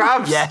horseshoe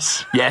crabs.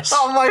 Yes.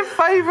 Oh, my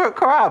favourite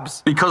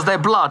crabs. Because their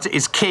blood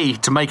is key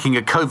to making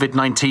a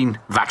COVID-19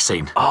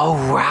 vaccine. Oh,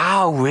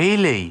 wow,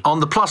 really? On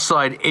the plus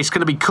side, it's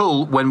going to be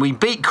cool when we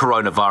beat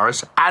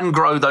coronavirus and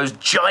grow those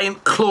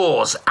giant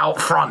claws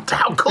out front.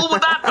 How cool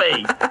would that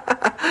be?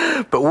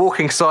 But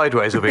walking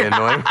sideways will be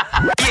annoying.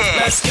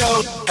 Let's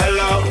go.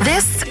 Hello.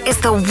 This is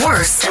the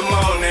worst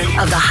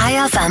of the High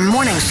FM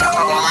morning show.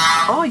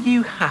 Are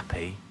you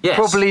happy? Yes.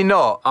 Probably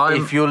not,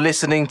 if you're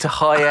listening to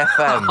High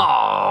FM.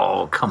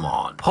 Oh, come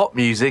on. Pop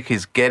music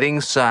is getting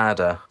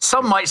sadder.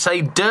 Some might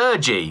say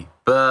dirgy,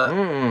 but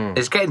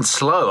it's getting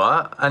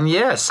slower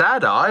and,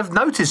 sadder. I've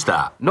noticed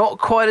that. Not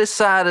quite as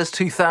sad as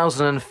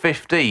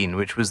 2015,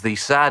 which was the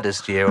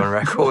saddest year on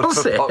record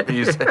Was for it? pop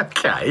music.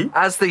 Okay.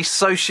 As the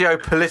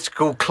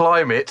socio-political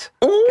climate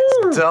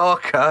gets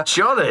darker,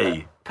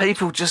 Johnny.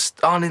 people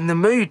just aren't in the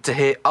mood to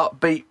hear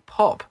upbeat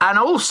pop. And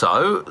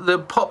also, the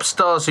pop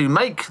stars who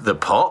make the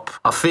pop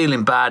are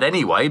feeling bad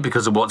anyway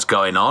because of what's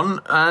going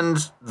on,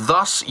 and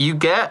thus you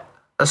get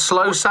a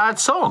slow, sad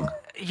song.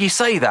 You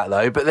say that,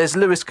 though, but there's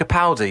Lewis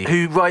Capaldi,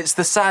 who writes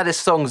the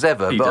saddest songs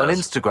ever, but on does.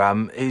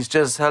 Instagram, he's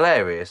just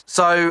hilarious.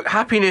 So,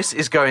 happiness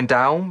is going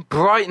down,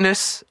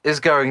 brightness is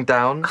going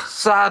down,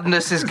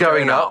 sadness is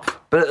going up,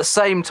 but at the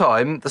same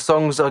time, the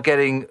songs are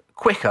getting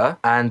quicker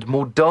and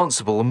more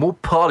danceable and more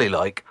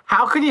party-like.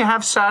 How can you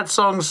have sad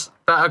songs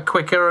that are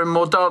quicker and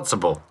more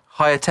danceable?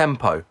 Higher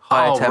tempo.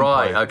 Higher tempo.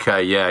 Right,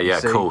 okay, yeah,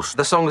 See, of course.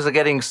 The songs are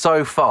getting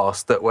so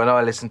fast that when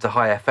I listen to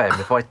High FM,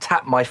 if I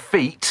tap my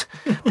feet,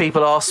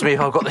 people ask me if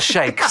I've got the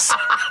shakes.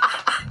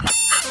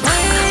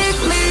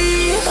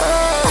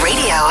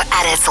 Radio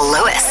at its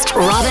lowest.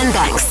 Robin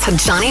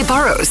Banks, Johnny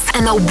Burrows,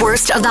 and the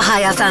worst of the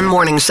High FM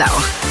morning show.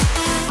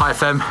 Hi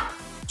FM,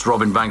 it's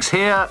Robin Banks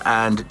here,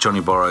 and Johnny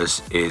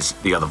Borrows is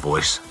the other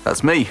voice.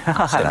 That's me.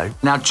 Hello.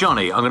 Now,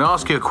 Johnny, I'm going to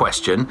ask you a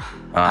question,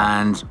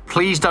 and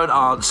please don't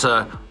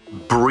answer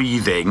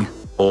breathing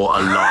or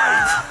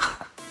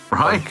alive,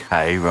 right?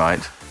 Okay, right.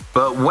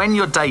 But when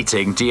you're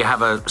dating, do you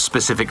have a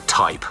specific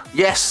type?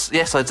 Yes,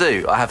 I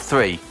do. I have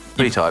three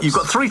types. You've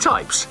got 3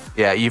 types?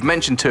 Yeah, you've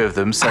mentioned 2 of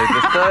them, so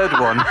the third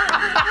one...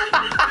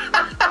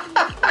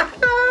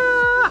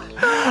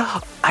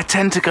 I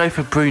tend to go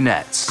for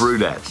brunettes.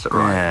 Brunettes,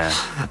 right.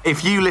 Yeah.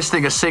 If you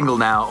listening are single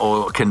now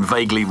or can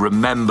vaguely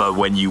remember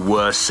when you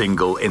were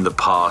single in the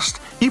past,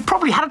 you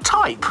probably had a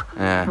type.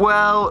 Yeah.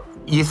 Well,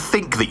 you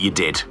think that you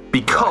did,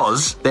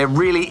 because there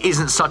really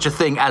isn't such a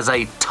thing as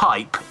a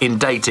type in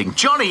dating.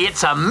 Johnny,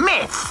 it's a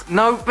myth!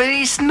 No, but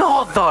it's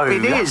not, though.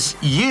 It is.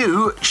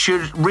 You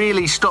should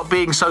really stop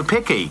being so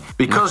picky,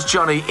 because,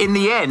 Johnny, in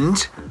the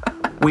end,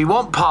 we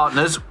want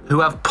partners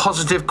who have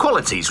positive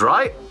qualities,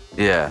 right?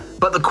 Yeah.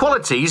 But the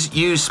qualities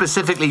you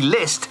specifically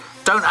list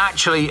don't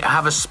actually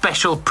have a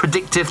special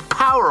predictive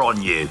power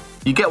on you.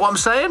 You get what I'm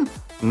saying?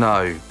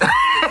 No.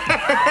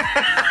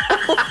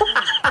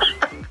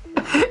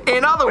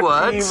 In other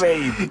words, What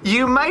do you mean?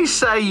 you may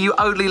say you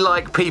only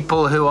like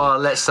people who are,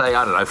 let's say,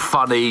 I don't know,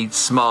 funny,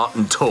 smart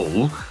and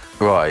tall.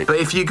 Right. But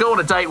if you go on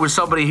a date with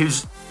somebody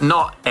who's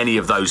not any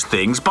of those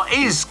things, but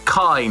is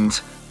kind,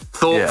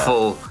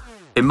 thoughtful,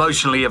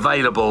 emotionally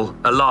available,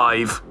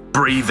 alive,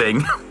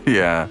 breathing,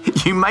 Yeah.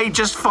 you may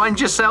just find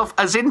yourself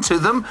as into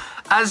them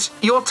as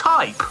your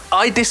type.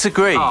 I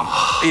disagree.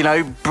 You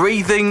know,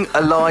 breathing,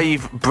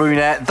 alive,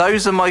 brunette,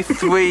 those are my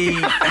three.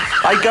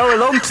 I go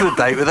along to the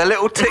date with a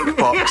little tick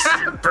box.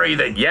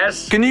 Breathing,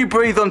 yes? Can you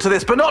breathe onto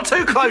this, but not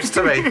too close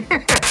to me?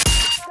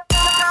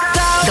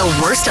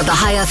 The worst of the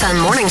High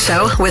FM morning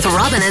show with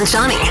Robin and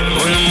Johnny.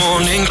 When the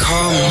morning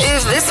comes.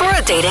 If this were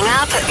a dating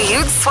app,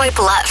 you'd swipe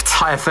left.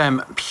 Hi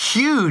FM,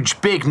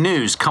 huge big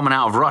news coming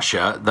out of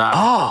Russia that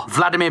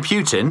Vladimir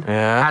Putin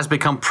has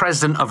become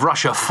president of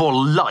Russia for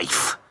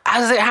life.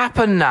 Has it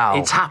happened now?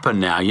 It's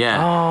happened now,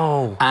 yeah.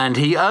 Oh. And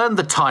he earned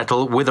the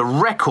title with a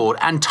record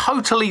and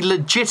totally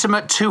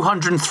legitimate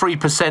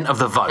 203% of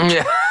the vote.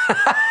 Yeah.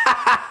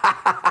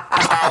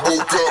 I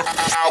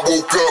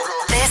woke up.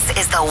 This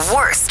is the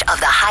worst of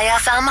the High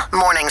FM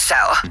morning show.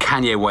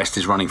 Kanye West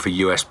is running for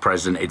US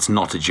president. It's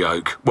not a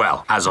joke.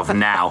 Well, as of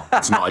now,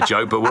 it's not a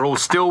joke, but we're all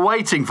still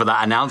waiting for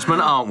that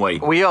announcement, aren't we?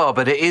 We are,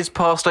 but it is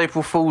past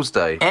April Fool's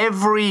Day.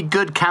 Every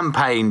good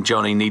campaign,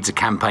 Johnny, needs a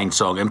campaign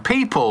song. And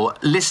people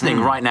listening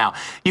right now,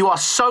 you are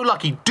so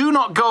lucky. Do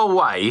not go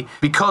away,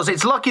 because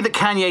it's lucky that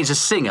Kanye's a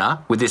singer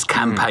with this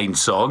campaign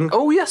song,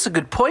 Oh, that's a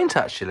good point,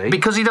 actually.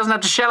 because he doesn't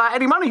have to shell out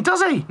any money,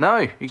 does he?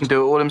 No, you can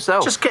do it all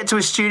himself. Just get to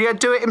his studio,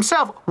 do it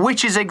himself,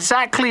 which is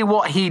exactly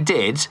what he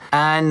did.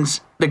 And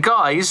the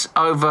guys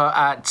over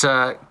at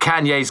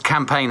Kanye's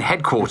campaign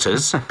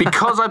headquarters,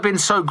 because I've been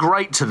so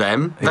great to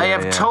them, they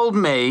have told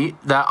me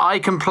that I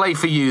can play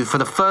for you for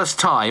the first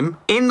time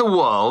in the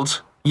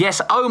world.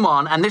 Yes,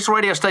 Oman and this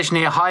radio station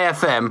here, High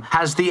FM,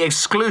 has the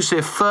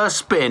exclusive first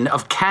spin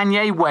of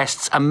Kanye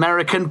West's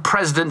American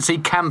presidency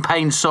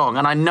campaign song,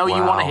 and I know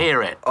you want to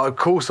hear it. Of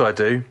course I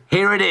do.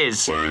 Here it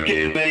is. Work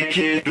it, make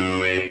it,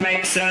 do it.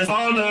 Makes us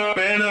harder,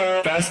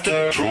 better,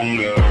 faster,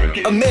 stronger.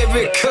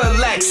 America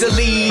lacks a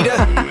leader.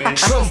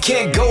 Trump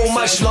can't go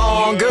much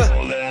longer.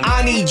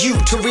 I need you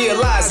to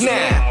realize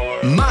now,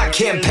 my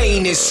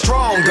campaign is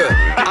stronger.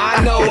 I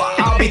know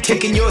I'll be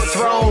taking your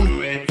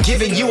throne,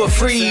 giving you a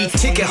free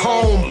ticket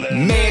home.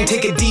 Man,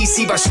 take a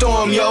DC by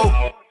storm,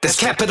 yo. That's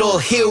Capitol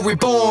Hill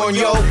reborn,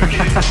 yo.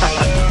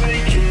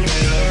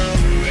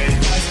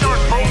 Start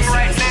voting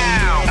right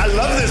now. I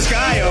love this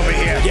guy over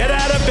here. Get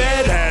out of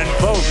bed and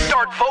vote.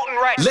 Start voting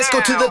right now. Let's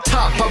go to the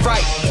top,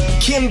 alright.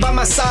 Kim by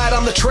my side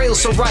on the trail,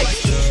 so right.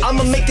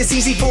 I'ma make this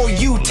easy for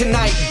you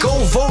tonight. Go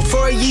vote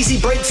for a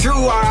Yeezy breakthrough,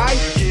 alright?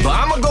 But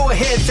I'ma go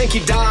ahead, thank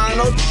you,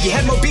 Donald. You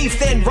had more beef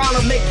than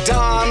Ronald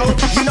McDonald.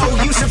 You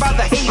know, you survived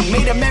the hate,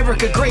 made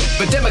America great.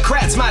 But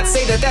Democrats might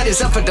say that that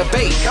is up for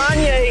debate.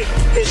 Kanye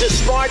is a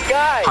smart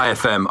guy. Hi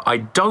FM, I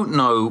don't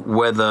know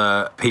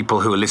whether people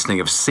who are listening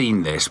have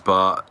seen this,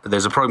 but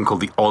there's a program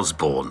called The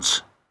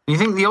Osbournes. You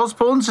think The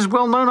Osbournes is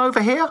well known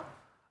over here?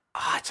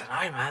 I don't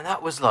know, man.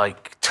 That was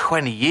like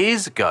 20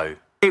 years ago.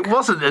 It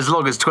wasn't as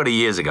long as 20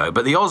 years ago,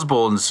 but the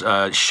Osbournes,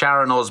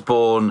 Sharon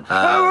Osbourne,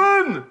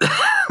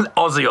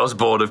 Ozzy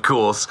Osbourne, of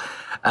course,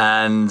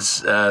 and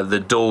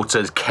the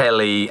daughters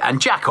Kelly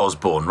and Jack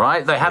Osbourne,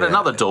 right? They had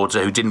another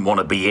daughter who didn't want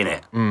to be in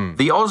it.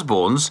 The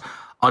Osbournes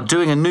are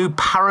doing a new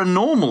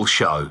paranormal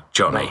show,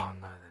 Johnny. Oh,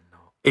 no, they're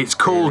not. It's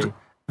called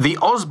The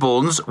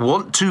Osbournes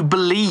Want to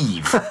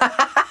Believe.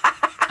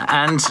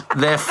 And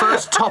their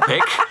first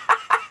topic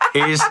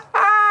is,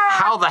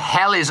 how the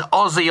hell is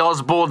Ozzy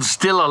Osbourne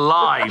still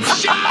alive?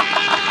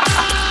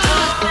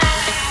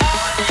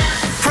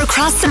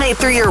 Procrastinate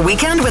through your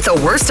weekend with the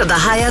worst of the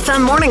High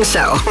FM morning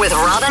show with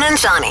Robin and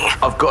Johnny.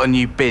 I've got a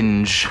new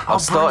binge. I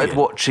started brilliant.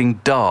 watching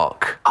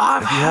Dark.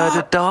 Have you heard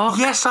of Dark?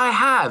 Yes, I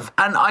have.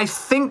 And I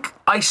think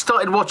I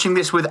started watching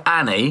this with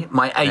Annie,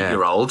 my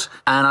 8-year-old,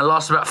 and I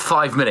lasted about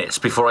 5 minutes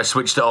before I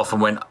switched it off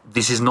and went,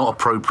 this is not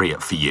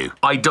appropriate for you.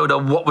 I don't know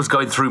what was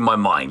going through my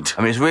mind.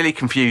 I mean, it's really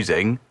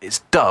confusing. It's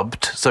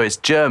dubbed, so it's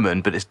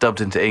German, but it's dubbed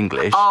into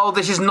English. Oh,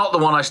 this is not the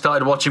one I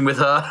started watching with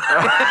her.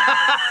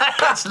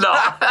 It's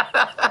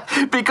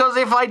not. Because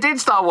if I did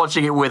start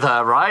watching it with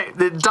her, right,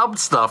 the dubbed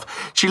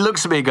stuff, she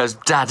looks at me and goes,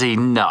 Daddy,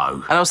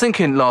 no. And I was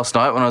thinking last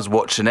night when I was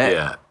watching it,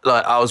 Yeah.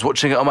 like I was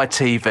watching it on my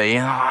TV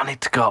and I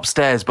need to go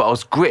upstairs, but I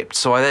was gripped,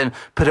 so I then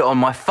put it on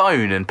my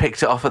phone and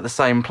picked it off at the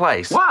same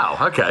place. Wow,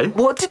 okay.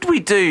 What did we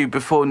do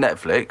before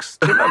Netflix?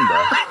 Do you remember?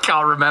 I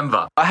can't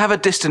remember. I have a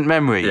distant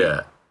memory.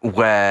 Yeah.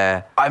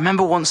 Where I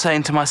remember once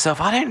saying to myself,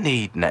 I don't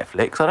need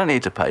Netflix, I don't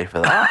need to pay for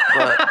that.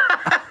 But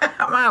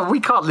Man, we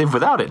can't live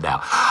without it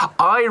now.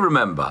 I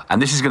remember,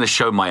 and this is going to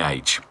show my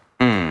age,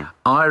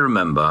 I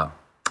remember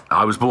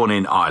I was born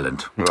in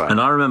Ireland,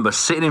 and I remember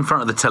sitting in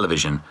front of the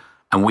television,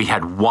 and we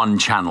had one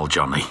channel,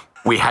 Johnny.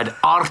 We had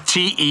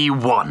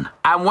RTE1.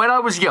 And when I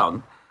was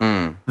young,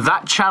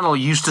 that channel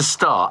used to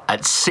start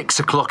at 6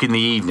 o'clock in the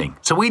evening.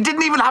 So we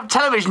didn't even have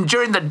television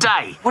during the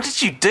day. what did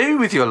you do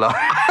with your life?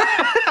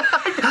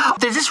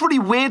 There's this really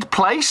weird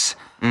place,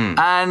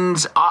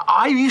 and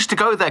I used to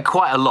go there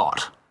quite a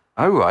lot.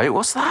 Oh, right.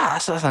 What's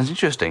that? That sounds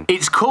interesting.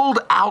 It's called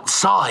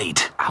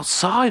Outside.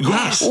 Outside?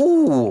 Yes.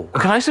 Ooh.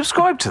 Can I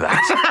subscribe to that?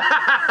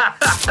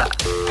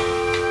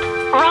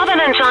 Robin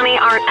and Johnny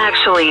aren't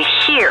actually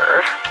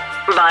here,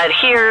 but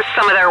here's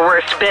some of their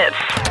worst bits.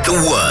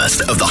 The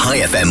worst of the High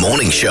FM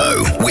morning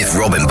show with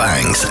Robin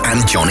Banks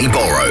and Johnny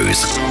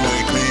Borrows.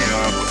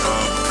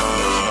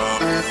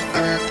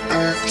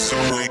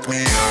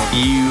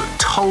 You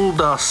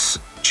told us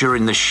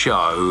during the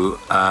show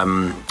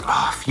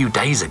a few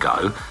days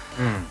ago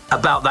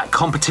about that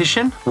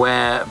competition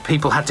where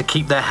people had to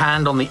keep their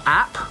hand on the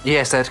app.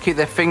 Yes, they had to keep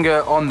their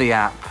finger on the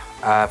app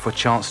for a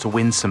chance to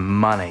win some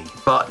money.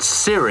 But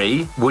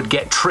Siri would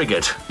get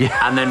triggered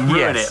and then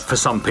ruin it for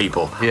some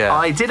people. Yeah.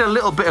 I did a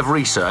little bit of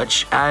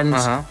research, and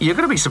you're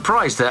going to be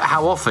surprised at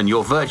how often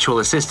your virtual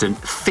assistant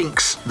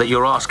thinks that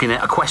you're asking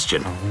it a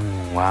question.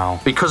 Wow.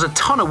 Because a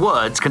ton of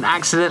words can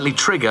accidentally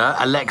trigger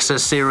Alexa,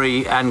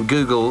 Siri, and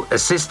Google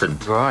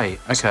Assistant. Right,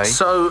 okay.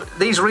 So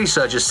these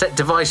researchers set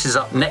devices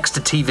up next to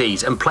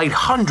TVs and played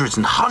hundreds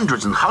and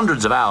hundreds and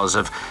hundreds of hours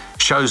of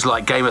shows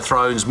like Game of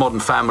Thrones,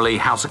 Modern Family,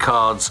 House of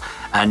Cards,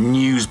 and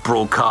news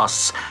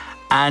broadcasts.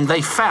 And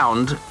they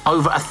found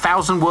over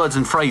 1,000 words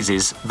and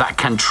phrases that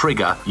can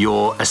trigger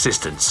your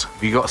assistants.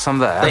 Have you got some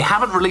there? They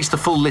haven't released the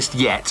full list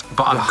yet,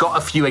 but I've got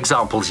a few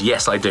examples.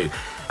 Yes, I do.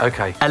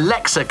 Okay.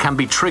 Alexa can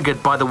be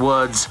triggered by the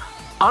words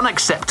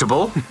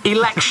unacceptable,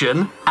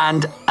 election,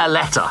 and a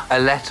letter. A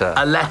letter?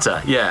 A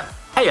letter, yeah.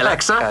 Hey,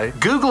 Alexa, Okay.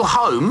 Google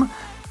Home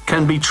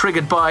can be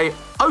triggered by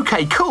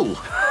okay, cool.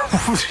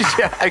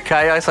 Yeah,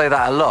 okay, I say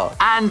that a lot.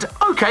 And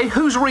okay,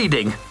 who's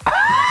reading?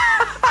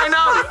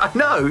 I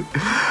know.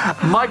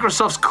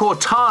 Microsoft's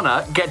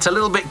Cortana gets a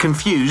little bit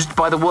confused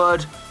by the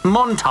word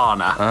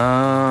Montana.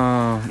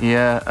 Oh,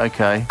 yeah,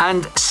 okay.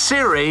 And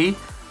Siri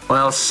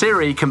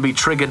can be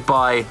triggered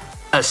by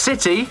a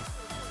city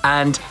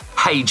and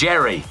hey,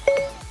 Jerry.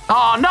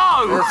 Oh,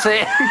 no!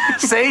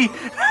 See?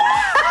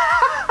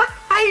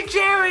 Hey,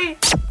 Jerry!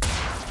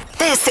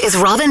 This is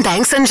Robin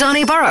Banks and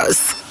Johnny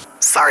Burrows.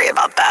 Sorry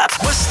about that.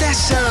 What's that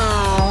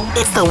sound?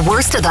 It's the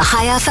worst of the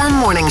High FM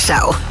morning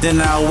show. Then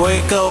I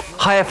wake up.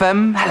 Hi,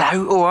 FM.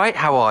 Hello, all right,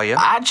 how are you?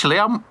 Actually,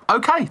 I'm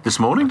okay this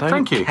morning.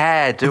 Thank you. Don't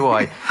care, do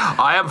I?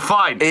 I am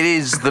fine. It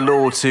is the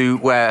law to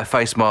wear a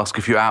face mask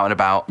if you're out and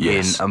about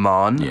in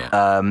Oman.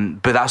 Yeah.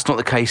 But that's not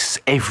the case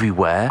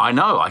everywhere. I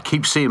know. I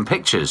keep seeing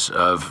pictures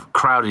of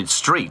crowded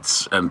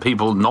streets and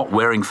people not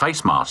wearing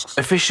face masks.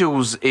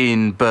 Officials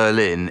in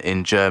Berlin,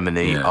 in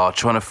Germany, are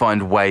trying to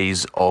find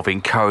ways of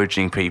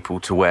encouraging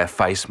people to wear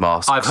face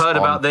masks. I've heard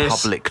on about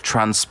this. Public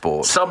transport.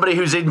 Somebody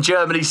who's in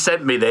Germany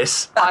sent me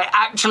this. I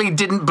actually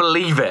didn't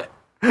believe it.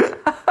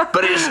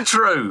 But it's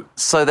true.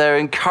 So they're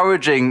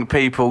encouraging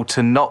people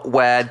to not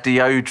wear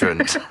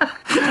deodorant.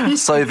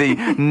 So the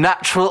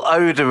natural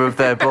odour of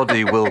their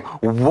body will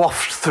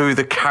waft through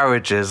the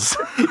carriages.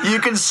 You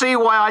can see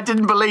why I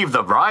didn't believe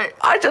them, right?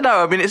 I don't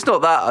know. I mean, it's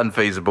not that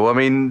unfeasible. I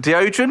mean,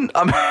 deodorant?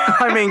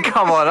 I mean,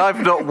 come on.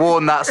 I've not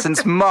worn that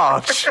since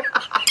March.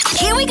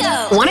 Here we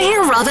go. Want to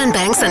hear Robin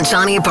Banks and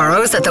Johnny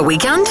Burrows at the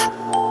weekend?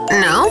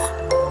 No?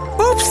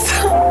 Oops.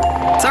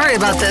 Sorry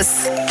about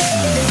this.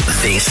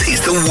 This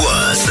is the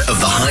worst of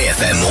the High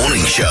FM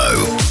morning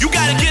show. You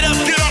gotta get up,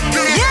 get up, get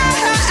up.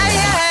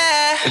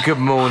 Yeah. Good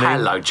morning.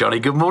 Hello, Johnny.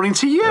 Good morning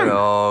to you.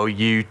 Oh,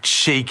 you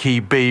cheeky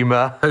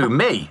beamer. Who,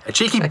 me? A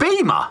cheeky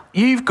beamer?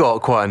 You've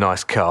got quite a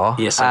nice car.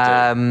 Yes,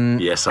 I do.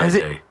 Yes, I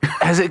do.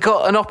 Has it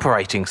got an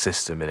operating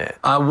system in it?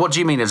 What do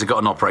you mean, has it got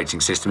an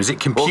operating system? Is it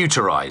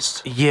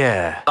computerised?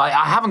 Yeah. I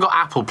haven't got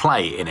Apple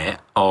Play in it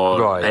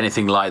or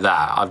anything like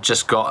that. I've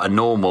just got a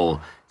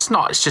normal...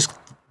 It's just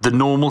the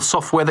normal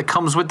software that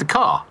comes with the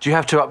car. Do you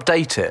have to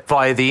update it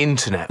via the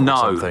internet or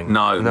something?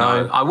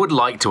 No. I would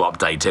like to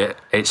update it.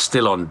 It's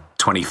still on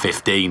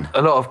 2015.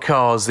 A lot of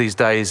cars these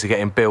days are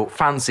getting built,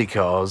 fancy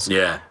cars,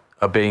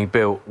 are being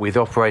built with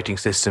operating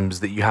systems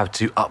that you have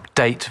to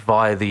update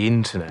via the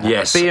internet.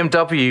 Yes.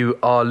 BMW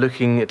are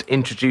looking at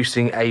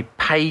introducing a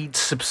paid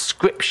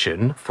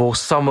subscription for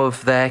some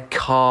of their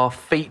car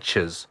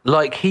features,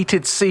 like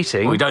heated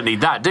seating. Well, you don't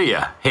need that, do you?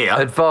 Here.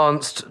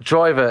 Advanced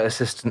driver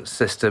assistance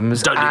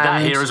systems. Don't need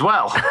that here as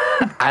well.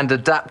 And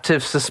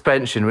adaptive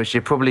suspension, which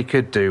you probably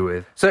could do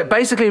with. So it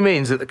basically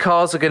means that the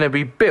cars are going to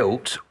be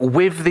built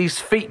with these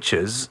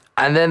features,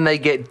 and then they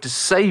get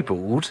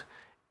disabled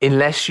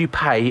unless you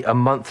pay a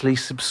monthly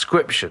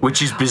subscription.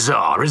 Which is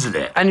bizarre, isn't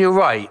it? And you're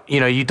right,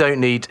 you don't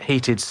need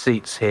heated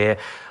seats here.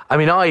 I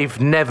mean, I've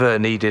never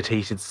needed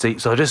heated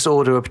seats. I just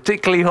order a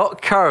particularly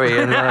hot curry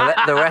and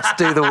let the rest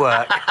do the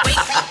work.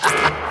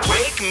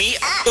 Wake me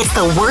up. It's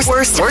the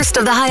worst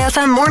of the High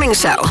FM morning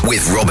show.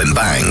 With Robin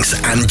Banks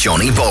and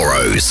Johnny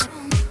Borrows.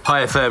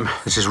 Hi FM,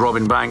 this is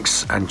Robin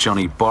Banks and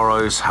Johnny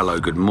Borrows. Hello,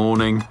 good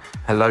morning.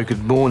 Hello,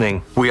 good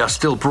morning. We are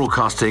still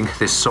broadcasting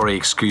this sorry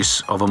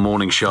excuse of a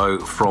morning show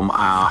from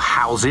our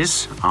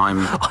houses.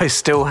 I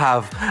still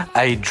have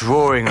a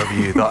drawing of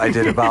you that I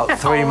did about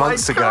 3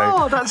 months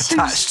ago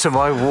attached to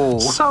my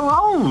wall. So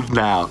old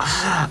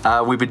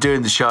now. We've been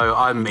doing the show.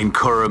 I'm in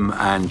Curram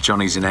and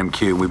Johnny's in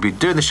MQ. We've been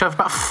doing the show for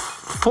about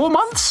 4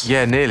 months?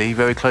 Yeah, nearly,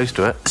 very close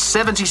to it.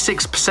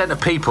 76% of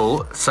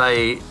people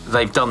say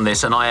they've done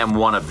this, and I am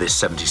one of this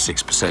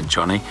 76%,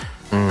 Johnny.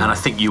 And I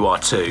think you are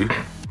too.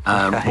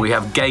 Okay. We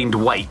have gained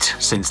weight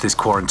since this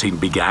quarantine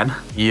began.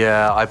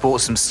 Yeah, I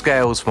bought some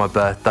scales for my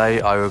birthday.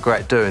 I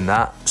regret doing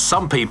that.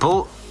 Some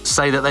people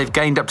say that they've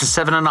gained up to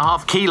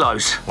 7.5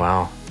 kilos.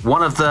 Wow.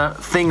 One of the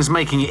things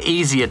making it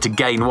easier to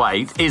gain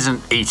weight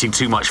isn't eating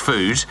too much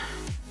food,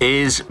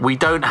 is we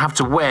don't have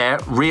to wear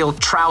real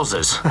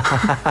trousers.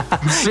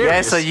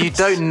 Yeah, so you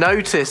don't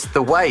notice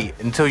the weight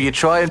until you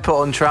try and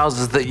put on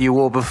trousers that you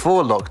wore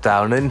before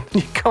lockdown, and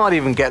you can't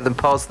even get them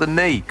past the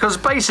knee. Because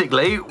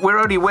basically, we're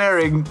only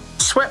wearing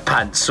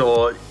sweatpants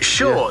or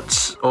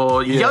shorts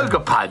or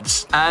yoga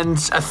pants, and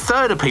a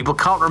third of people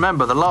can't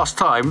remember the last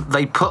time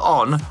they put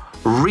on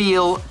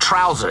real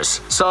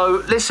trousers.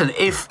 So listen,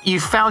 if you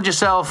found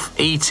yourself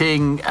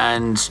eating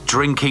and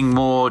drinking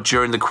more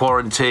during the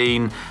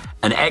quarantine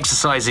and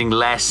exercising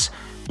less,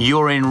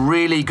 you're in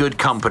really good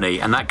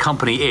company, and that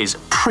company is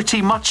pretty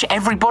much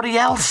everybody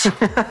else.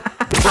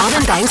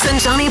 Robin Banks and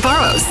Johnny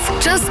Borrows.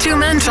 Just two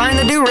men trying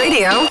to do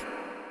radio.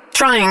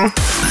 Trying.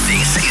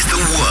 This is the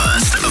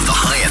worst of the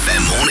High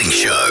FM morning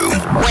show.